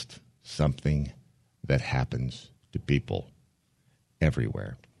just something that happens to people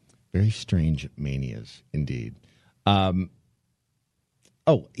everywhere. Very strange manias indeed. Oh,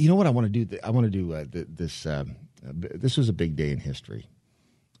 you know what I want to do? I want to do this. This was a big day in history.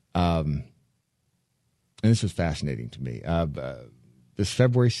 And this was fascinating to me. This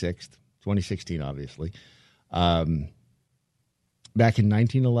February 6th, 2016, obviously. Back in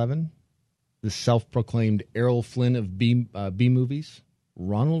 1911, the self-proclaimed Errol Flynn of B-movies,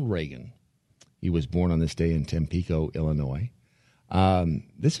 Ronald Reagan. He was born on this day in Tampico, Illinois.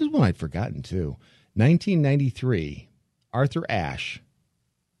 This is one I'd forgotten, too. 1993, Arthur Ashe,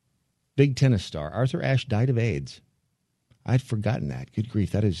 big tennis star. Arthur Ashe died of AIDS. I'd forgotten that. Good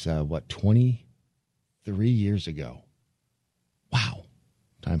grief. That is, 23 years ago. Wow.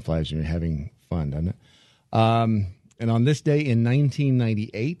 Time flies when you're having fun, doesn't it? And on this day in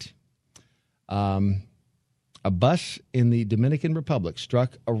 1998, a bus in the Dominican Republic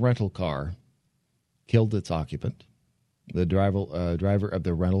struck a rental car, killed its occupant. The driver of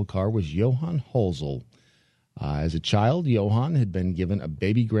the rental car was Johann Holzel. As a child, Johann had been given a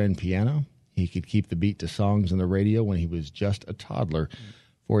baby grand piano. He could keep the beat to songs on the radio when he was just a toddler.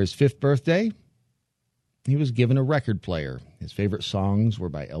 For his 5th birthday, he was given a record player. His favorite songs were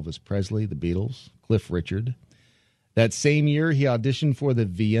by Elvis Presley, the Beatles, Cliff Richard. That same year, he auditioned for the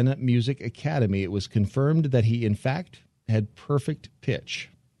Vienna Music Academy. It was confirmed that he, in fact, had perfect pitch.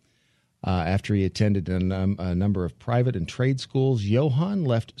 After he attended a number of private and trade schools, Johann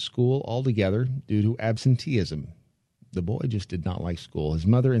left school altogether due to absenteeism. The boy just did not like school. His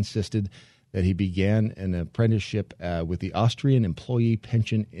mother insisted that he began an apprenticeship with the Austrian Employee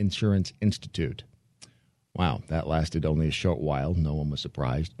Pension Insurance Institute. Wow, that lasted only a short while. No one was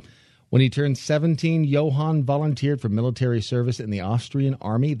surprised. When he turned 17, Johann volunteered for military service in the Austrian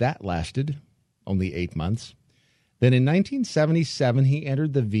army. That lasted only 8 months. Then in 1977, he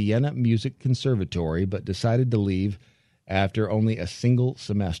entered the Vienna Music Conservatory, but decided to leave after only a single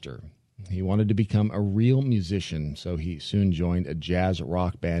semester. He wanted to become a real musician, so he soon joined a jazz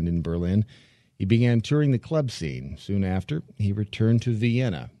rock band in Berlin. He began touring the club scene. Soon after, he returned to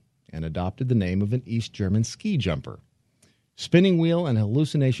Vienna and adopted the name of an East German ski jumper. Spinning Wheel and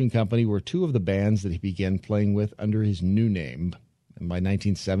Hallucination Company were two of the bands that he began playing with under his new name. And by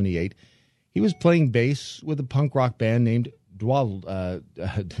 1978, he was playing bass with a punk rock band named boy,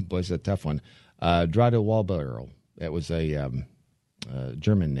 it's a tough one, Dradewahlberl. That was a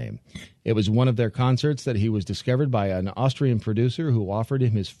German name. It was one of their concerts that he was discovered by an Austrian producer who offered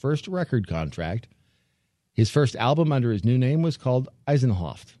him his first record contract. His first album under his new name was called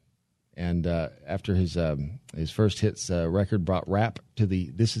Eisenhoft. And after his first hits record brought rap to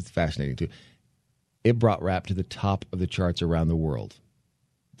this is fascinating too, it brought rap to the top of the charts around the world.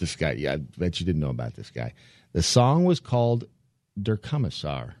 This guy, I bet you didn't know about this guy. The song was called Der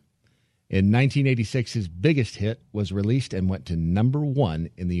Kommissar. In 1986, his biggest hit was released and went to number 1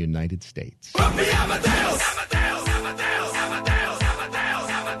 in the United States.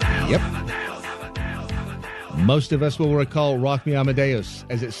 Yep. Most of us will recall Rock Me Amadeus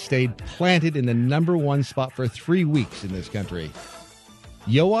as it stayed planted in the number 1 spot for 3 weeks in this country.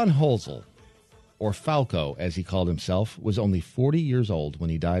 Johann Holzel, or Falco as he called himself, was only 40 years old when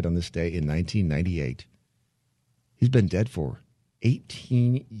he died on this day in 1998. He's been dead for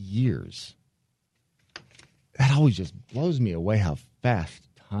 18 years. That always just blows me away how fast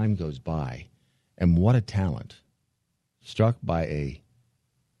time goes by. And what a talent. Struck by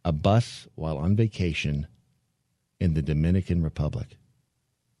a bus while on vacation in the Dominican Republic.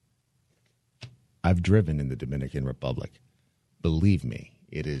 I've driven in the Dominican Republic. Believe me,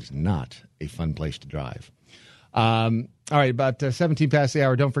 it is not a fun place to drive. All right, about 17 past the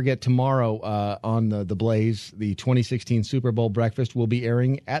hour. Don't forget, tomorrow on the Blaze, the 2016 Super Bowl breakfast will be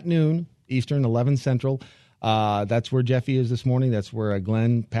airing at noon Eastern, 11 Central. That's where Jeffy is this morning. That's where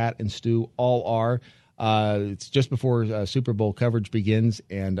Glenn, Pat, and Stu all are. It's just before Super Bowl coverage begins,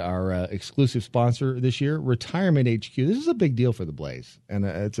 and our exclusive sponsor this year, Retirement HQ. This is a big deal for the Blaze, and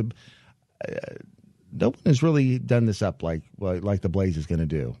no one has really done this up like the Blaze is going to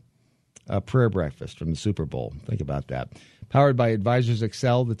do. A prayer breakfast from the Super Bowl. Think about that. Powered by Advisors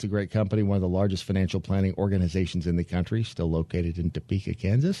Excel. That's a great company, one of the largest financial planning organizations in the country, still located in Topeka,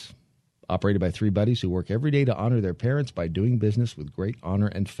 Kansas. Operated by 3 buddies who work every day to honor their parents by doing business with great honor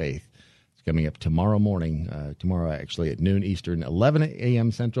and faith. It's coming up tomorrow morning, at noon Eastern, 11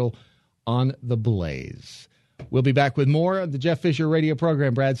 a.m. Central on The Blaze. We'll be back with more of the Jeff Fisher radio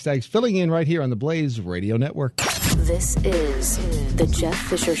program. Brad Staggs filling in right here on the Blaze Radio Network. This is the Jeff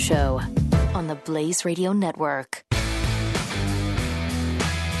Fisher Show on the Blaze Radio Network.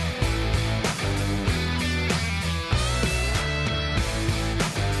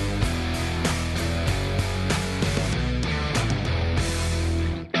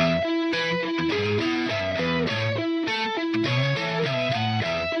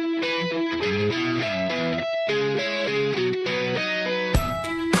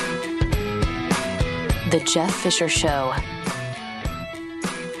 The Jeff Fisher Show.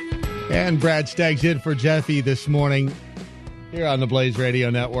 And Brad Staggs in for Jeffy this morning here on the Blaze Radio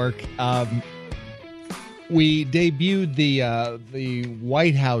Network. We debuted the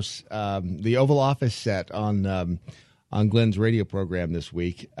White House, the Oval Office set on Glenn's radio program this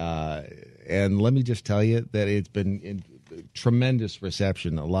week. And let me just tell you that it's been in tremendous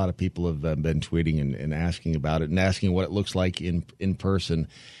reception. A lot of people have been tweeting and asking about it and asking what it looks like in person.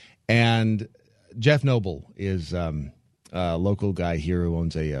 And Jeff Noble is a local guy here who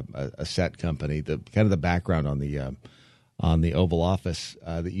owns a set company. The kind of the background on the Oval Office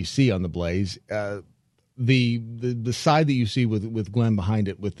that you see on the Blaze, the side that you see with Glenn behind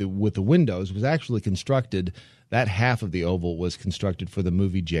it with the windows was actually constructed. That half of the Oval was constructed for the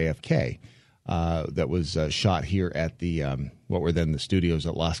movie JFK. That was shot here at the what were then the studios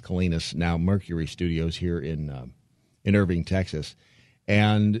at Las Colinas, now Mercury Studios here in Irving, Texas.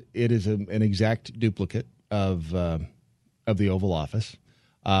 And it is an exact duplicate of the Oval Office.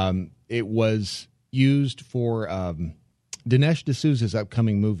 It was used for Dinesh D'Souza's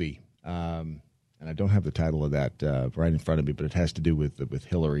upcoming movie, and I don't have the title of that right in front of me, but it has to do with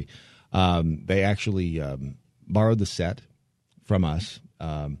Hillary. They actually borrowed the set from us.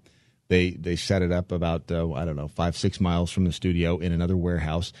 They set it up about 5-6 miles from the studio in another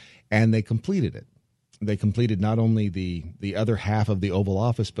warehouse, and they completed it. They completed not only the other half of the Oval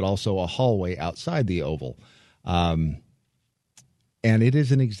Office, but also a hallway outside the Oval. And it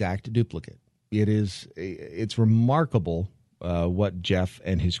is an exact duplicate. It's remarkable what Jeff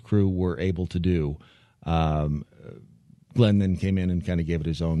and his crew were able to do. Glenn then came in and kind of gave it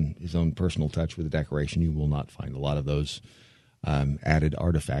his own personal touch with the decoration. You will not find a lot of those added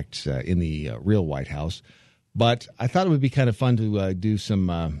artifacts in the real White House. But I thought it would be kind of fun to do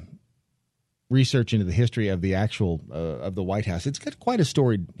some research into the history of the actual of the White House. It's got quite a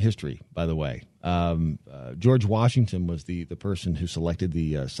storied history, by the way. George Washington was the person who selected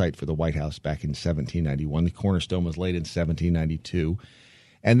the site for the White House back in 1791. The cornerstone was laid in 1792,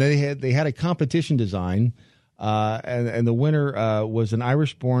 and they had a competition design, and the winner was an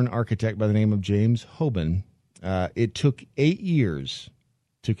Irish-born architect by the name of James Hoban. It took 8 years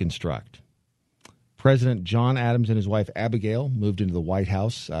to construct. President John Adams and his wife Abigail moved into the White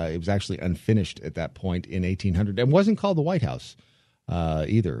House. It was actually unfinished at that point in 1800. It wasn't called the White House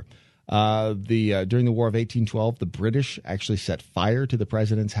either. During the War of 1812, the British actually set fire to the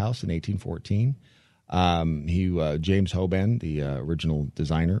president's house in 1814. James Hoban, the original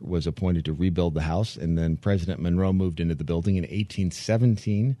designer, was appointed to rebuild the house, and then President Monroe moved into the building in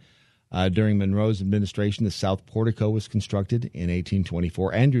 1817. During Monroe's administration, the South Portico was constructed in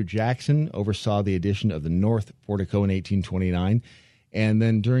 1824. Andrew Jackson oversaw the addition of the North Portico in 1829. And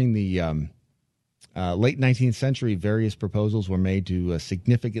then during the late 19th century, various proposals were made to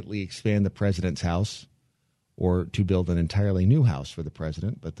significantly expand the president's house or to build an entirely new house for the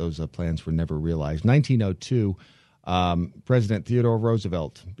president, but those plans were never realized. 1902, President Theodore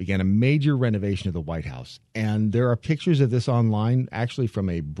Roosevelt began a major renovation of the White House. And there are pictures of this online, actually from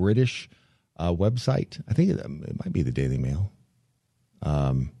a British website. I think it might be the Daily Mail.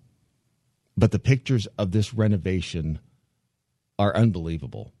 But the pictures of this renovation are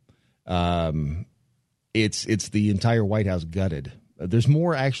unbelievable. It's the entire White House gutted. There's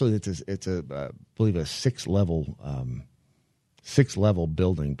more actually. It's I believe a six level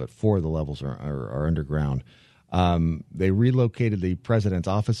building, but 4 of the levels are underground. They relocated the president's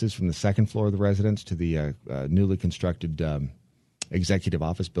offices from the second floor of the residence to the newly constructed executive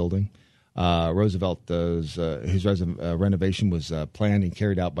office building. Roosevelt's renovation was planned and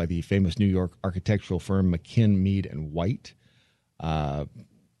carried out by the famous New York architectural firm McKin, Mead and White.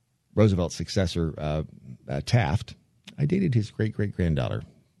 Roosevelt's successor, Taft, I dated his great-great-granddaughter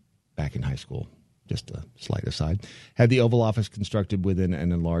back in high school. Just a slight aside. Had the Oval Office constructed within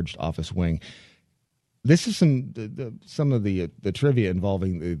an enlarged office wing. This is some of the trivia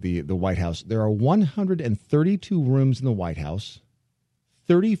involving the White House. There are 132 rooms in the White House,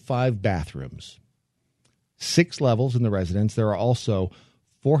 35 bathrooms, 6 levels in the residence. There are also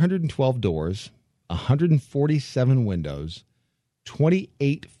 412 doors, 147 windows,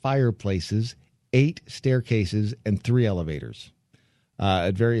 28 fireplaces, 8 staircases, and 3 elevators.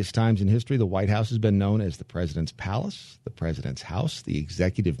 At various times in history, the White House has been known as the President's Palace, the President's House, the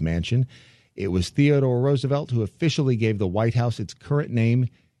Executive Mansion. It was Theodore Roosevelt who officially gave the White House its current name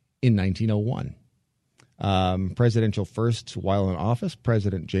in 1901. Presidential firsts while in office,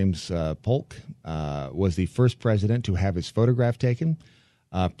 President James Polk was the first president to have his photograph taken.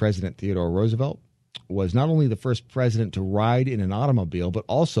 President Theodore Roosevelt was not only the first president to ride in an automobile, but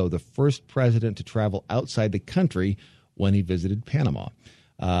also the first president to travel outside the country when he visited Panama.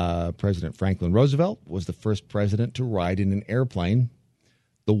 President Franklin Roosevelt was the first president to ride in an airplane.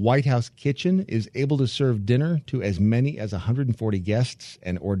 The White House kitchen is able to serve dinner to as many as 140 guests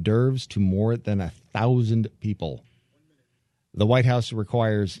and hors d'oeuvres to more than 1,000 people. The White House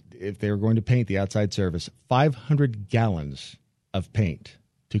requires, if they are going to paint the outside surface, 500 gallons of paint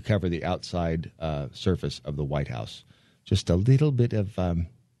to cover the outside surface of the White House. Just a little bit of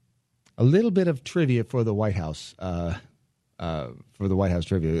trivia for the White House. For the White House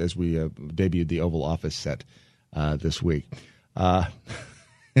trivia, as we debuted the Oval Office set this week.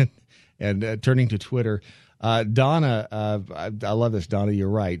 And turning to Twitter, Donna, I love this, Donna, you're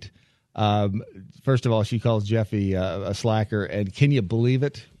right. First of all, she calls Jeffy a slacker, and can you believe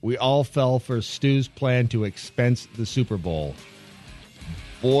it? We all fell for Stu's plan to expense the Super Bowl.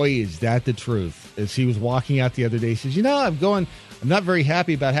 Boy, is that the truth. As he was walking out the other day, he says, I'm not very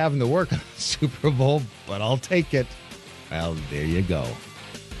happy about having to work on the Super Bowl, but I'll take it. Well, there you go.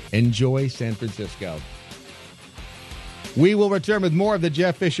 Enjoy San Francisco. We will return with more of the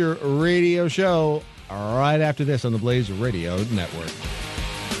Jeff Fisher Radio Show right after this on the Blaze Radio Network.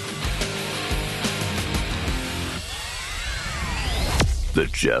 The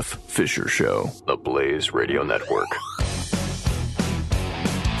Jeff Fisher Show, the Blaze Radio Network.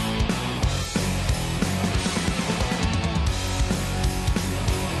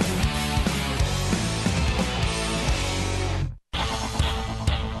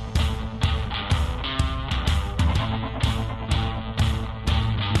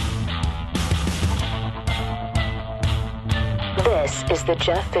 This is the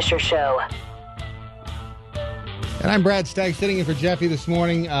Jeff Fisher Show. And I'm Brad Stagg, sitting in for Jeffy this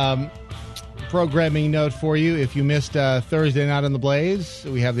morning. Programming note for you, if you missed Thursday Night on the Blaze,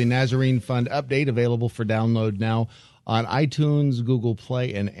 we have the Nazarene Fund update available for download now on iTunes, Google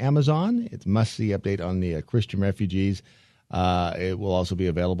Play, and Amazon. It's a must-see update on the Christian refugees. It will also be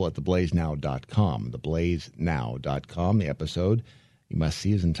available at theblaze.now.com. Theblaze.now.com. The episode you must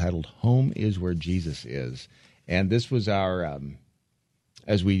see is entitled Home is Where Jesus Is. And this was our,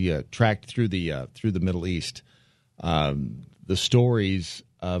 as we tracked through the Middle East, the stories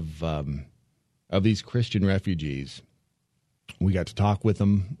of these Christian refugees. We got to talk with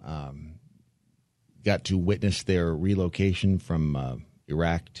them, got to witness their relocation from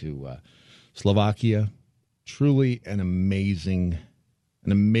Iraq to Slovakia. Truly an amazing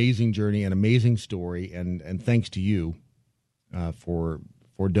an amazing journey, an amazing story, and thanks to you for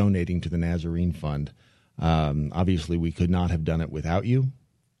donating to the Nazarene Fund. Obviously, we could not have done it without you,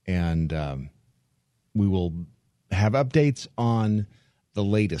 and we will have updates on the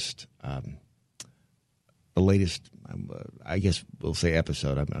latest. I guess we'll say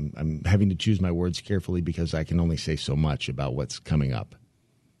episode. I'm having to choose my words carefully because I can only say so much about what's coming up.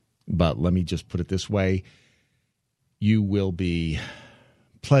 But let me just put it this way: you will be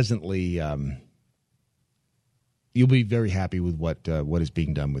pleasantly, you'll be very happy with what is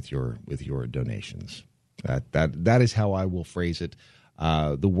being done with your donations. That is how I will phrase it.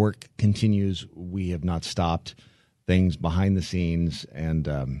 The work continues. We have not stopped things behind the scenes, and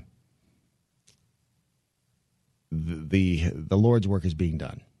the Lord's work is being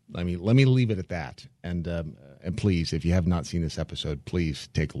done. Let me leave it at that. And please, if you have not seen this episode, please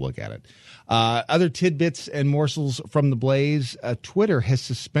take a look at it. Other tidbits and morsels from the Blaze. Twitter has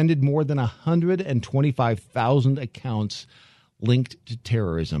suspended more than 125,000 accounts linked to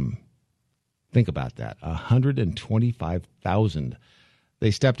terrorism. Think about that. 125,000.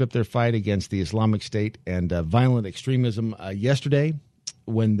 They stepped up their fight against the Islamic State and violent extremism yesterday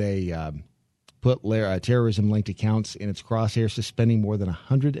when they put terrorism-linked accounts in its crosshair, suspending more than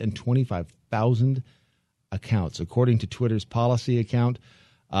 125,000 accounts. According to Twitter's policy account,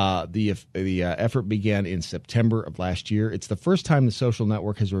 the effort began in September of last year. It's the first time the social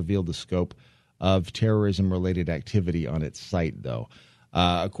network has revealed the scope of terrorism-related activity on its site, though.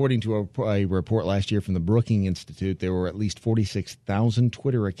 According to a report last year from the Brookings Institute, there were at least 46,000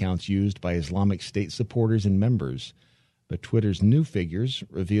 Twitter accounts used by Islamic State supporters and members. But Twitter's new figures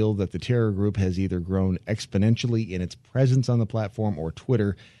reveal that the terror group has either grown exponentially in its presence on the platform or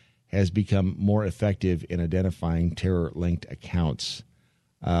Twitter has become more effective in identifying terror-linked accounts.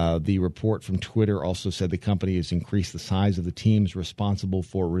 The report from Twitter also said the company has increased the size of the teams responsible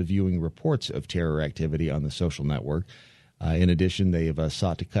for reviewing reports of terror activity on the social network. In addition, they have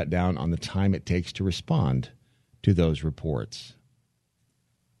sought to cut down on the time it takes to respond to those reports.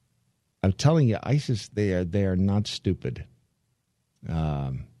 I'm telling you, ISIS, they are not stupid.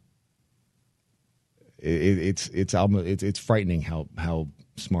 It's frightening how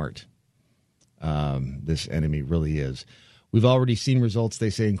smart this enemy really is. We've already seen results, they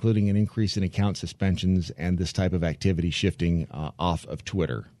say, including an increase in account suspensions and this type of activity shifting off of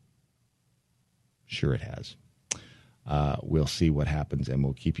Twitter. Sure, it has. We'll see what happens, and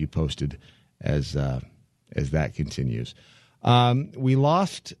we'll keep you posted as that continues. We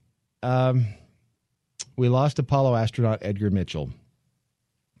lost Apollo astronaut Edgar Mitchell.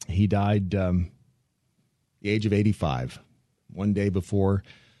 He died the age of 85, one day before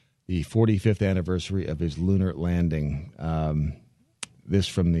the 45th anniversary of his lunar landing. This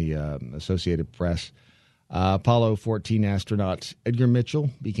from the Associated Press. Apollo 14 astronaut Edgar Mitchell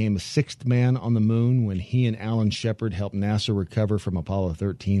became the sixth man on the moon when he and Alan Shepard helped NASA recover from Apollo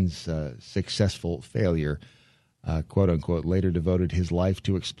 13's successful failure. Quote-unquote, later devoted his life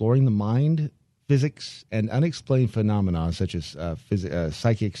to exploring the mind, physics, and unexplained phenomena such as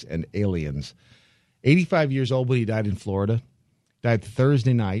psychics and aliens. 85 years old when he died in Florida. Died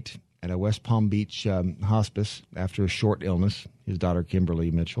Thursday night at a West Palm Beach hospice after a short illness, his daughter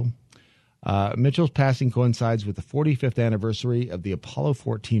Kimberly Mitchell. Mitchell's passing coincides with the 45th anniversary of the Apollo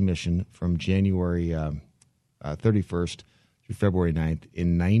 14 mission from January 31st through February 9th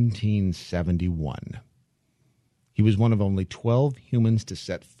in 1971. He was one of only 12 humans to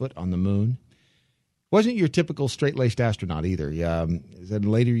set foot on the moon. Wasn't your typical straight-laced astronaut either. In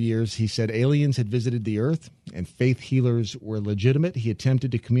later years, he said aliens had visited the Earth and faith healers were legitimate. He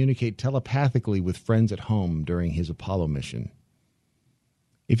attempted to communicate telepathically with friends at home during his Apollo mission.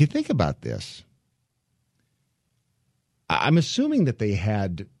 If you think about this, I'm assuming that they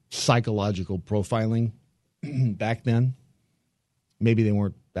had psychological profiling back then. Maybe they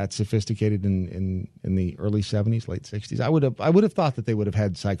weren't that sophisticated in the early 70s, late 60s. I would have thought that they would have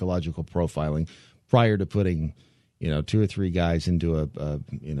had psychological profiling prior to putting, two or three guys into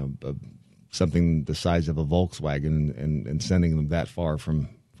something the size of a Volkswagen and sending them that far from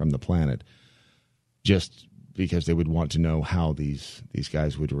the planet, just because they would want to know how these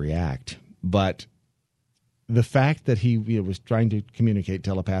guys would react. But the fact that he was trying to communicate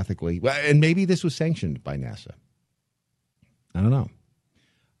telepathically, and maybe this was sanctioned by NASA. I don't know.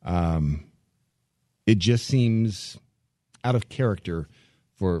 It just seems out of character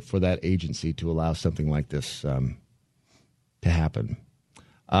for that agency to allow something like this to happen.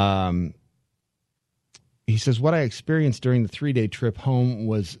 He says, what I experienced during the 3-day trip home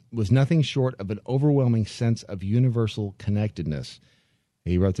was nothing short of an overwhelming sense of universal connectedness.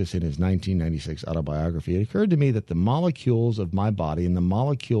 He wrote this in his 1996 autobiography. It occurred to me that the molecules of my body and the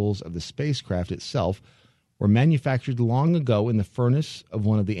molecules of the spacecraft itself were manufactured long ago in the furnace of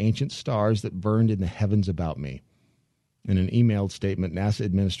one of the ancient stars that burned in the heavens about me. In an emailed statement, NASA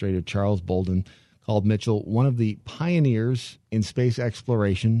Administrator Charles Bolden called Mitchell one of the pioneers in space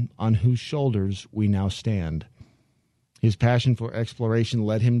exploration on whose shoulders we now stand. His passion for exploration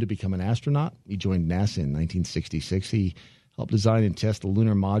led him to become an astronaut. He joined NASA in 1966. He helped design and test the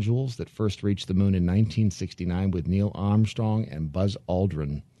lunar modules that first reached the moon in 1969 with Neil Armstrong and Buzz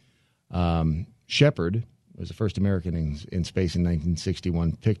Aldrin. Shepard was the first American in space in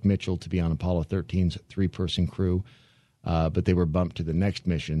 1961, picked Mitchell to be on Apollo 13's three-person crew, but they were bumped to the next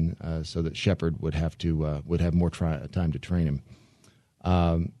mission so that Shepard would have more time to train him.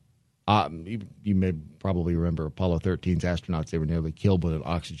 You may probably remember Apollo 13's astronauts. They were nearly killed when an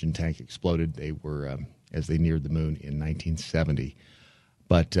oxygen tank exploded. They were as they neared the moon in 1970.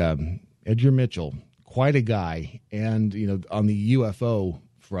 But Edgar Mitchell, quite a guy. And, on the UFO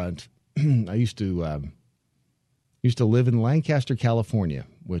front, I used to live in Lancaster, California,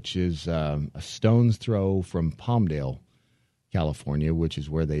 which is a stone's throw from Palmdale, California, which is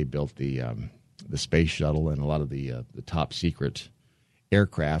where they built the space shuttle and a lot of the top secret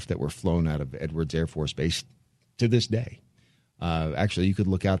aircraft that were flown out of Edwards Air Force Base to this day. Actually, you could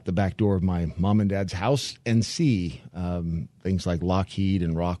look out the back door of my mom and dad's house and see things like Lockheed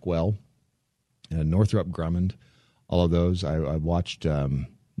and Rockwell, Northrop Grumman, all of those. I watched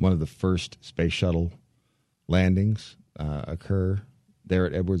one of the first space shuttle landings occur there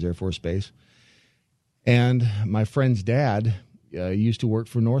at Edwards Air Force Base. And my friend's dad used to work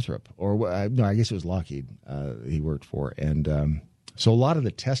for Northrop, I guess it was Lockheed he worked for. And so a lot of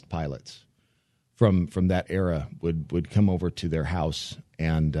the test pilots from that era would come over to their house,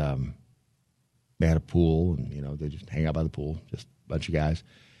 and they had a pool, and they just hang out by the pool, just a bunch of guys.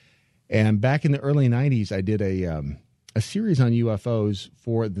 And back in the early 90s, I did a series on UFOs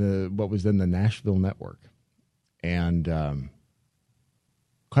for what was then the Nashville Network, and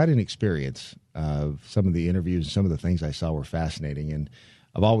quite an experience. Some of the interviews, some of the things I saw were fascinating, and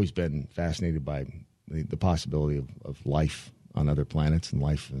I've always been fascinated by the possibility of life on other planets and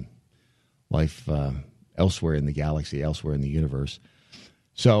life elsewhere in the galaxy, elsewhere in the universe.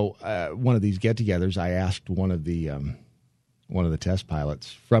 So one of these get-togethers, I asked one of the test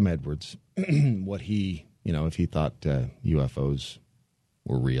pilots from Edwards what he, if he thought UFOs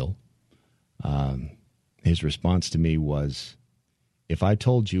were real. His response to me was, "If I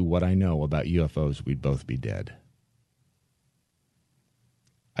told you what I know about UFOs, we'd both be dead."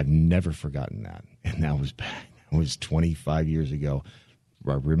 I've never forgotten that, and that was back. It was 25 years ago.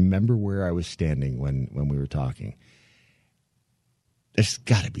 I remember where I was standing when we were talking. There's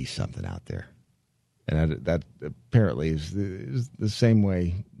got to be something out there. And that apparently is the same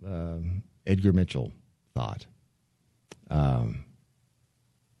way Edgar Mitchell thought. And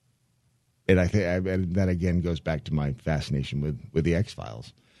I think that, again, goes back to my fascination with the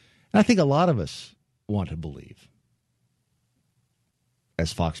X-Files. And I think a lot of us want to believe,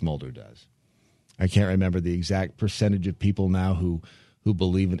 as Fox Mulder does. I can't remember the exact percentage of people now who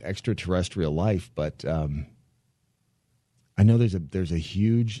believe in extraterrestrial life, but I know there's a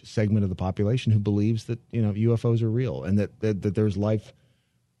huge segment of the population who believes that UFOs are real and that there's life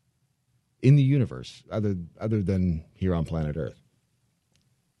in the universe other than here on planet Earth.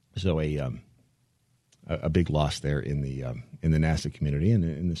 So a big loss there in the NASA community and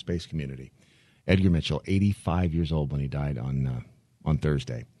in the space community. Edgar Mitchell, 85 years old when he died on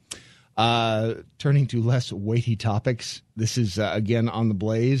Thursday. Turning to less weighty topics, this is, again, on the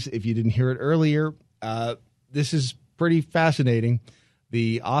Blaze. If you didn't hear it earlier, this is pretty fascinating.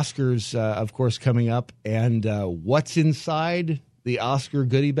 The Oscars, of course, coming up, and what's inside the Oscar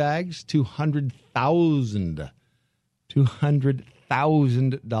goodie bags?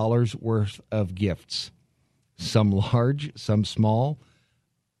 $200,000 worth of gifts. Some large, some small.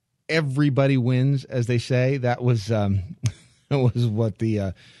 Everybody wins, as they say. That was what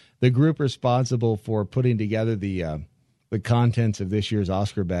the group responsible for putting together the contents of this year's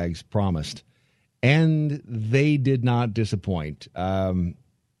Oscar bags promised, and they did not disappoint.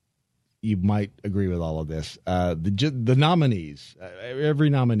 You might agree with all of this. The nominees, every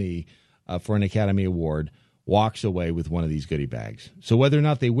nominee for an Academy Award walks away with one of these goodie bags. So whether or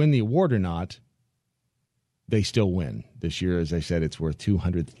not they win the award or not, they still win. This year, as I said, it's worth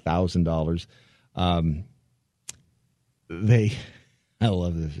 $200,000. I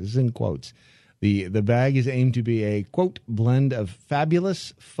love this. This is in quotes. The bag is aimed to be a, quote, blend of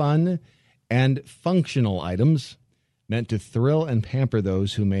fabulous, fun, and functional items meant to thrill and pamper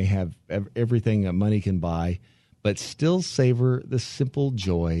those who may have everything money can buy, but still savor the simple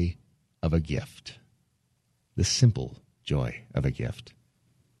joy of a gift. The simple joy of a gift.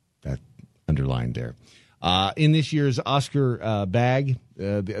 That underlined there. In this year's Oscar bag,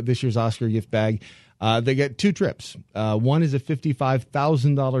 this year's Oscar gift bag, they get two trips. One is a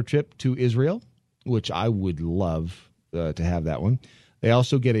 $55,000 trip to Israel, which I would love to have that one. They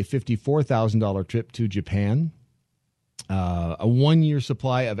also get a $54,000 trip to Japan, a 1-year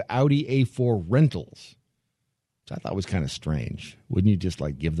supply of Audi A4 rentals, which I thought was kind of strange. Wouldn't you just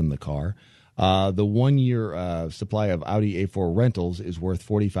give them the car? The 1-year supply of Audi A4 rentals is worth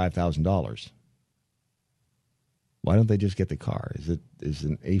 $45,000. Why don't they just get the car? Is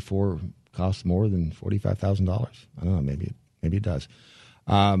an A4 cost more than $45,000? I don't know. Maybe it does.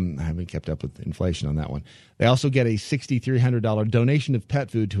 I haven't kept up with inflation on that one. They also get a $6,300 donation of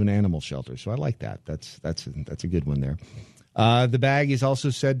pet food to an animal shelter. So I like that. That's a good one there. The bag is also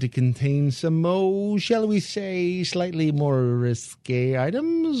said to contain some, shall we say, slightly more risque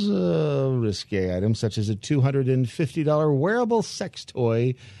items. Such as a $250 wearable sex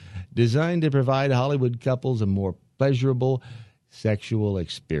toy designed to provide Hollywood couples a more pleasurable sexual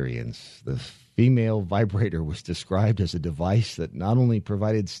experience. The female vibrator was described as a device that not only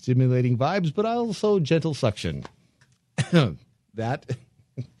provided stimulating vibes, but also gentle suction. That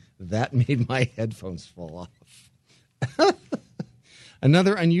made my headphones fall off.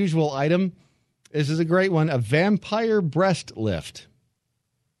 Another unusual item. This is a great one. A vampire breast lift.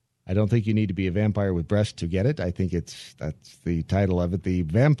 I don't think you need to be a vampire with breasts to get it. I think that's the title of it. The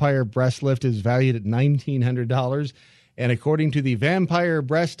vampire breast lift is valued at $1,900. And according to the Vampire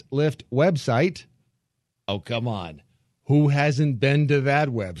Breast Lift website, oh, come on. Who hasn't been to that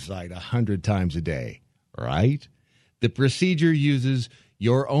website 100 times a day, right? The procedure uses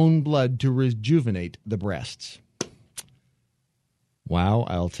your own blood to rejuvenate the breasts. Wow,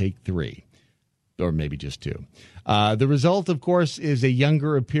 I'll take 3. Or maybe just 2. The result, of course, is a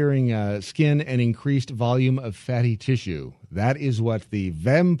younger appearing skin and increased volume of fatty tissue. That is what the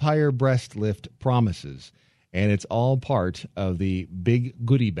Vampire Breast Lift promises. And it's all part of the big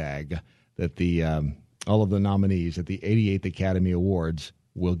goodie bag that all of the nominees at the 88th Academy Awards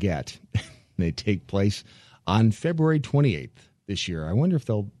will get. They take place on February 28th this year. I wonder if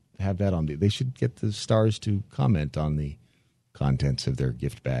they'll have that on. They should get the stars to comment on the contents of their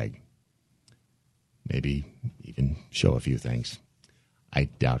gift bag. Maybe even show a few things. I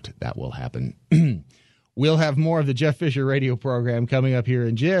doubt that will happen. We'll have more of the Jeff Fisher radio program coming up here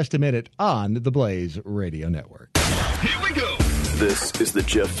in just a minute on the Blaze Radio Network. Here we go. This is the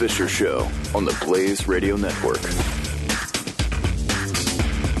Jeff Fisher Show on the Blaze Radio Network.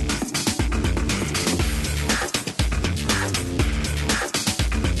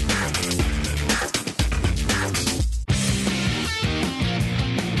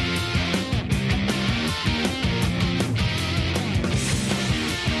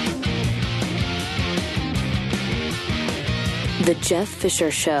 The Jeff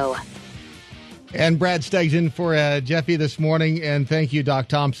Fisher Show. And Brad Steggs in for Jeffy this morning. And thank you, Doc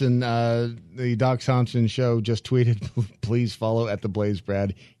Thompson. The Doc Thompson Show just tweeted, please follow at the Blaze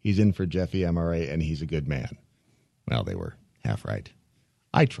Brad. He's in for Jeffy MRA, and he's a good man. Well, they were half right.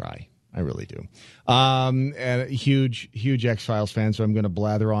 I try. I really do. And a huge X-Files fan, so I'm going to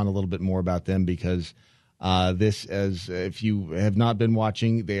blather on a little bit more about them because if you have not been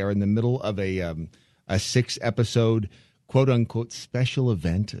watching, they are in the middle of a 6-episode quote-unquote special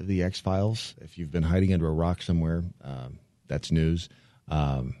event of the X-Files. If you've been hiding under a rock somewhere, that's news.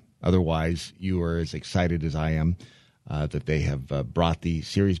 Otherwise, you are as excited as I am that they have brought the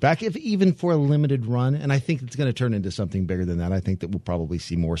series back, if even for a limited run. And I think it's going to turn into something bigger than that. I think that we'll probably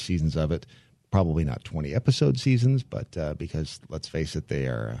see more seasons of it. Probably not 20-episode seasons, but because, let's face it,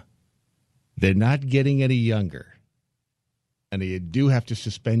 they're not getting any younger. And you do have to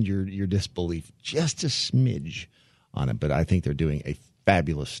suspend your disbelief just a smidge on it, but I think they're doing a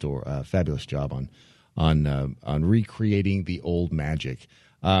fabulous job on recreating the old magic.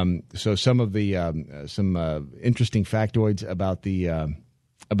 So some of the interesting factoids about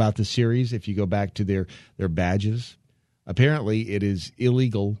the series. If you go back to their badges, apparently it is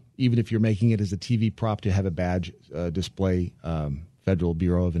illegal, even if you're making it as a TV prop, to have a badge display Federal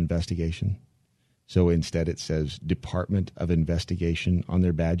Bureau of Investigation. So instead, it says Department of Investigation on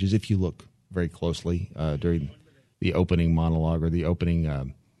their badges. If you look very closely during the opening monologue or the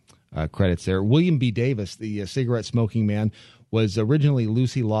opening credits there. William B. Davis, the cigarette-smoking man, was originally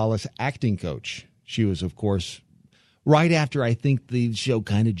Lucy Lawless' acting coach. She was, of course, right after I think the show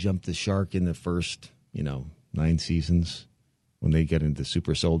kind of jumped the shark in the first, 9 seasons when they get into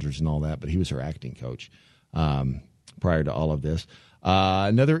super soldiers and all that, but he was her acting coach prior to all of this.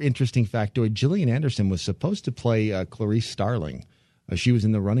 Another interesting factoid, Gillian Anderson was supposed to play Clarice Starling. She was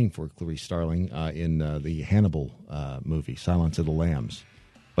in the running for Clarice Starling in the Hannibal movie, Silence of the Lambs.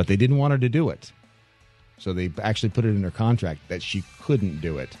 But they didn't want her to do it. So they actually put it in her contract that she couldn't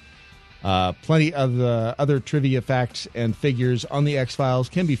do it. Plenty of other trivia facts and figures on the X-Files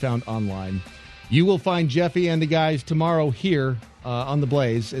can be found online. You will find Jeffy and the guys tomorrow here on The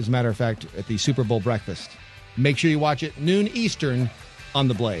Blaze, as a matter of fact, at the Super Bowl breakfast. Make sure you watch it noon Eastern on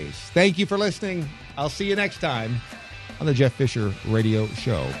The Blaze. Thank you for listening. I'll see you next time on the Jeff Fisher Radio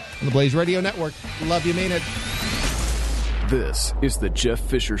Show on the Blaze Radio Network. Love you, mean it. This is the Jeff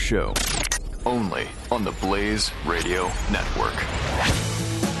Fisher Show, only on the Blaze Radio Network.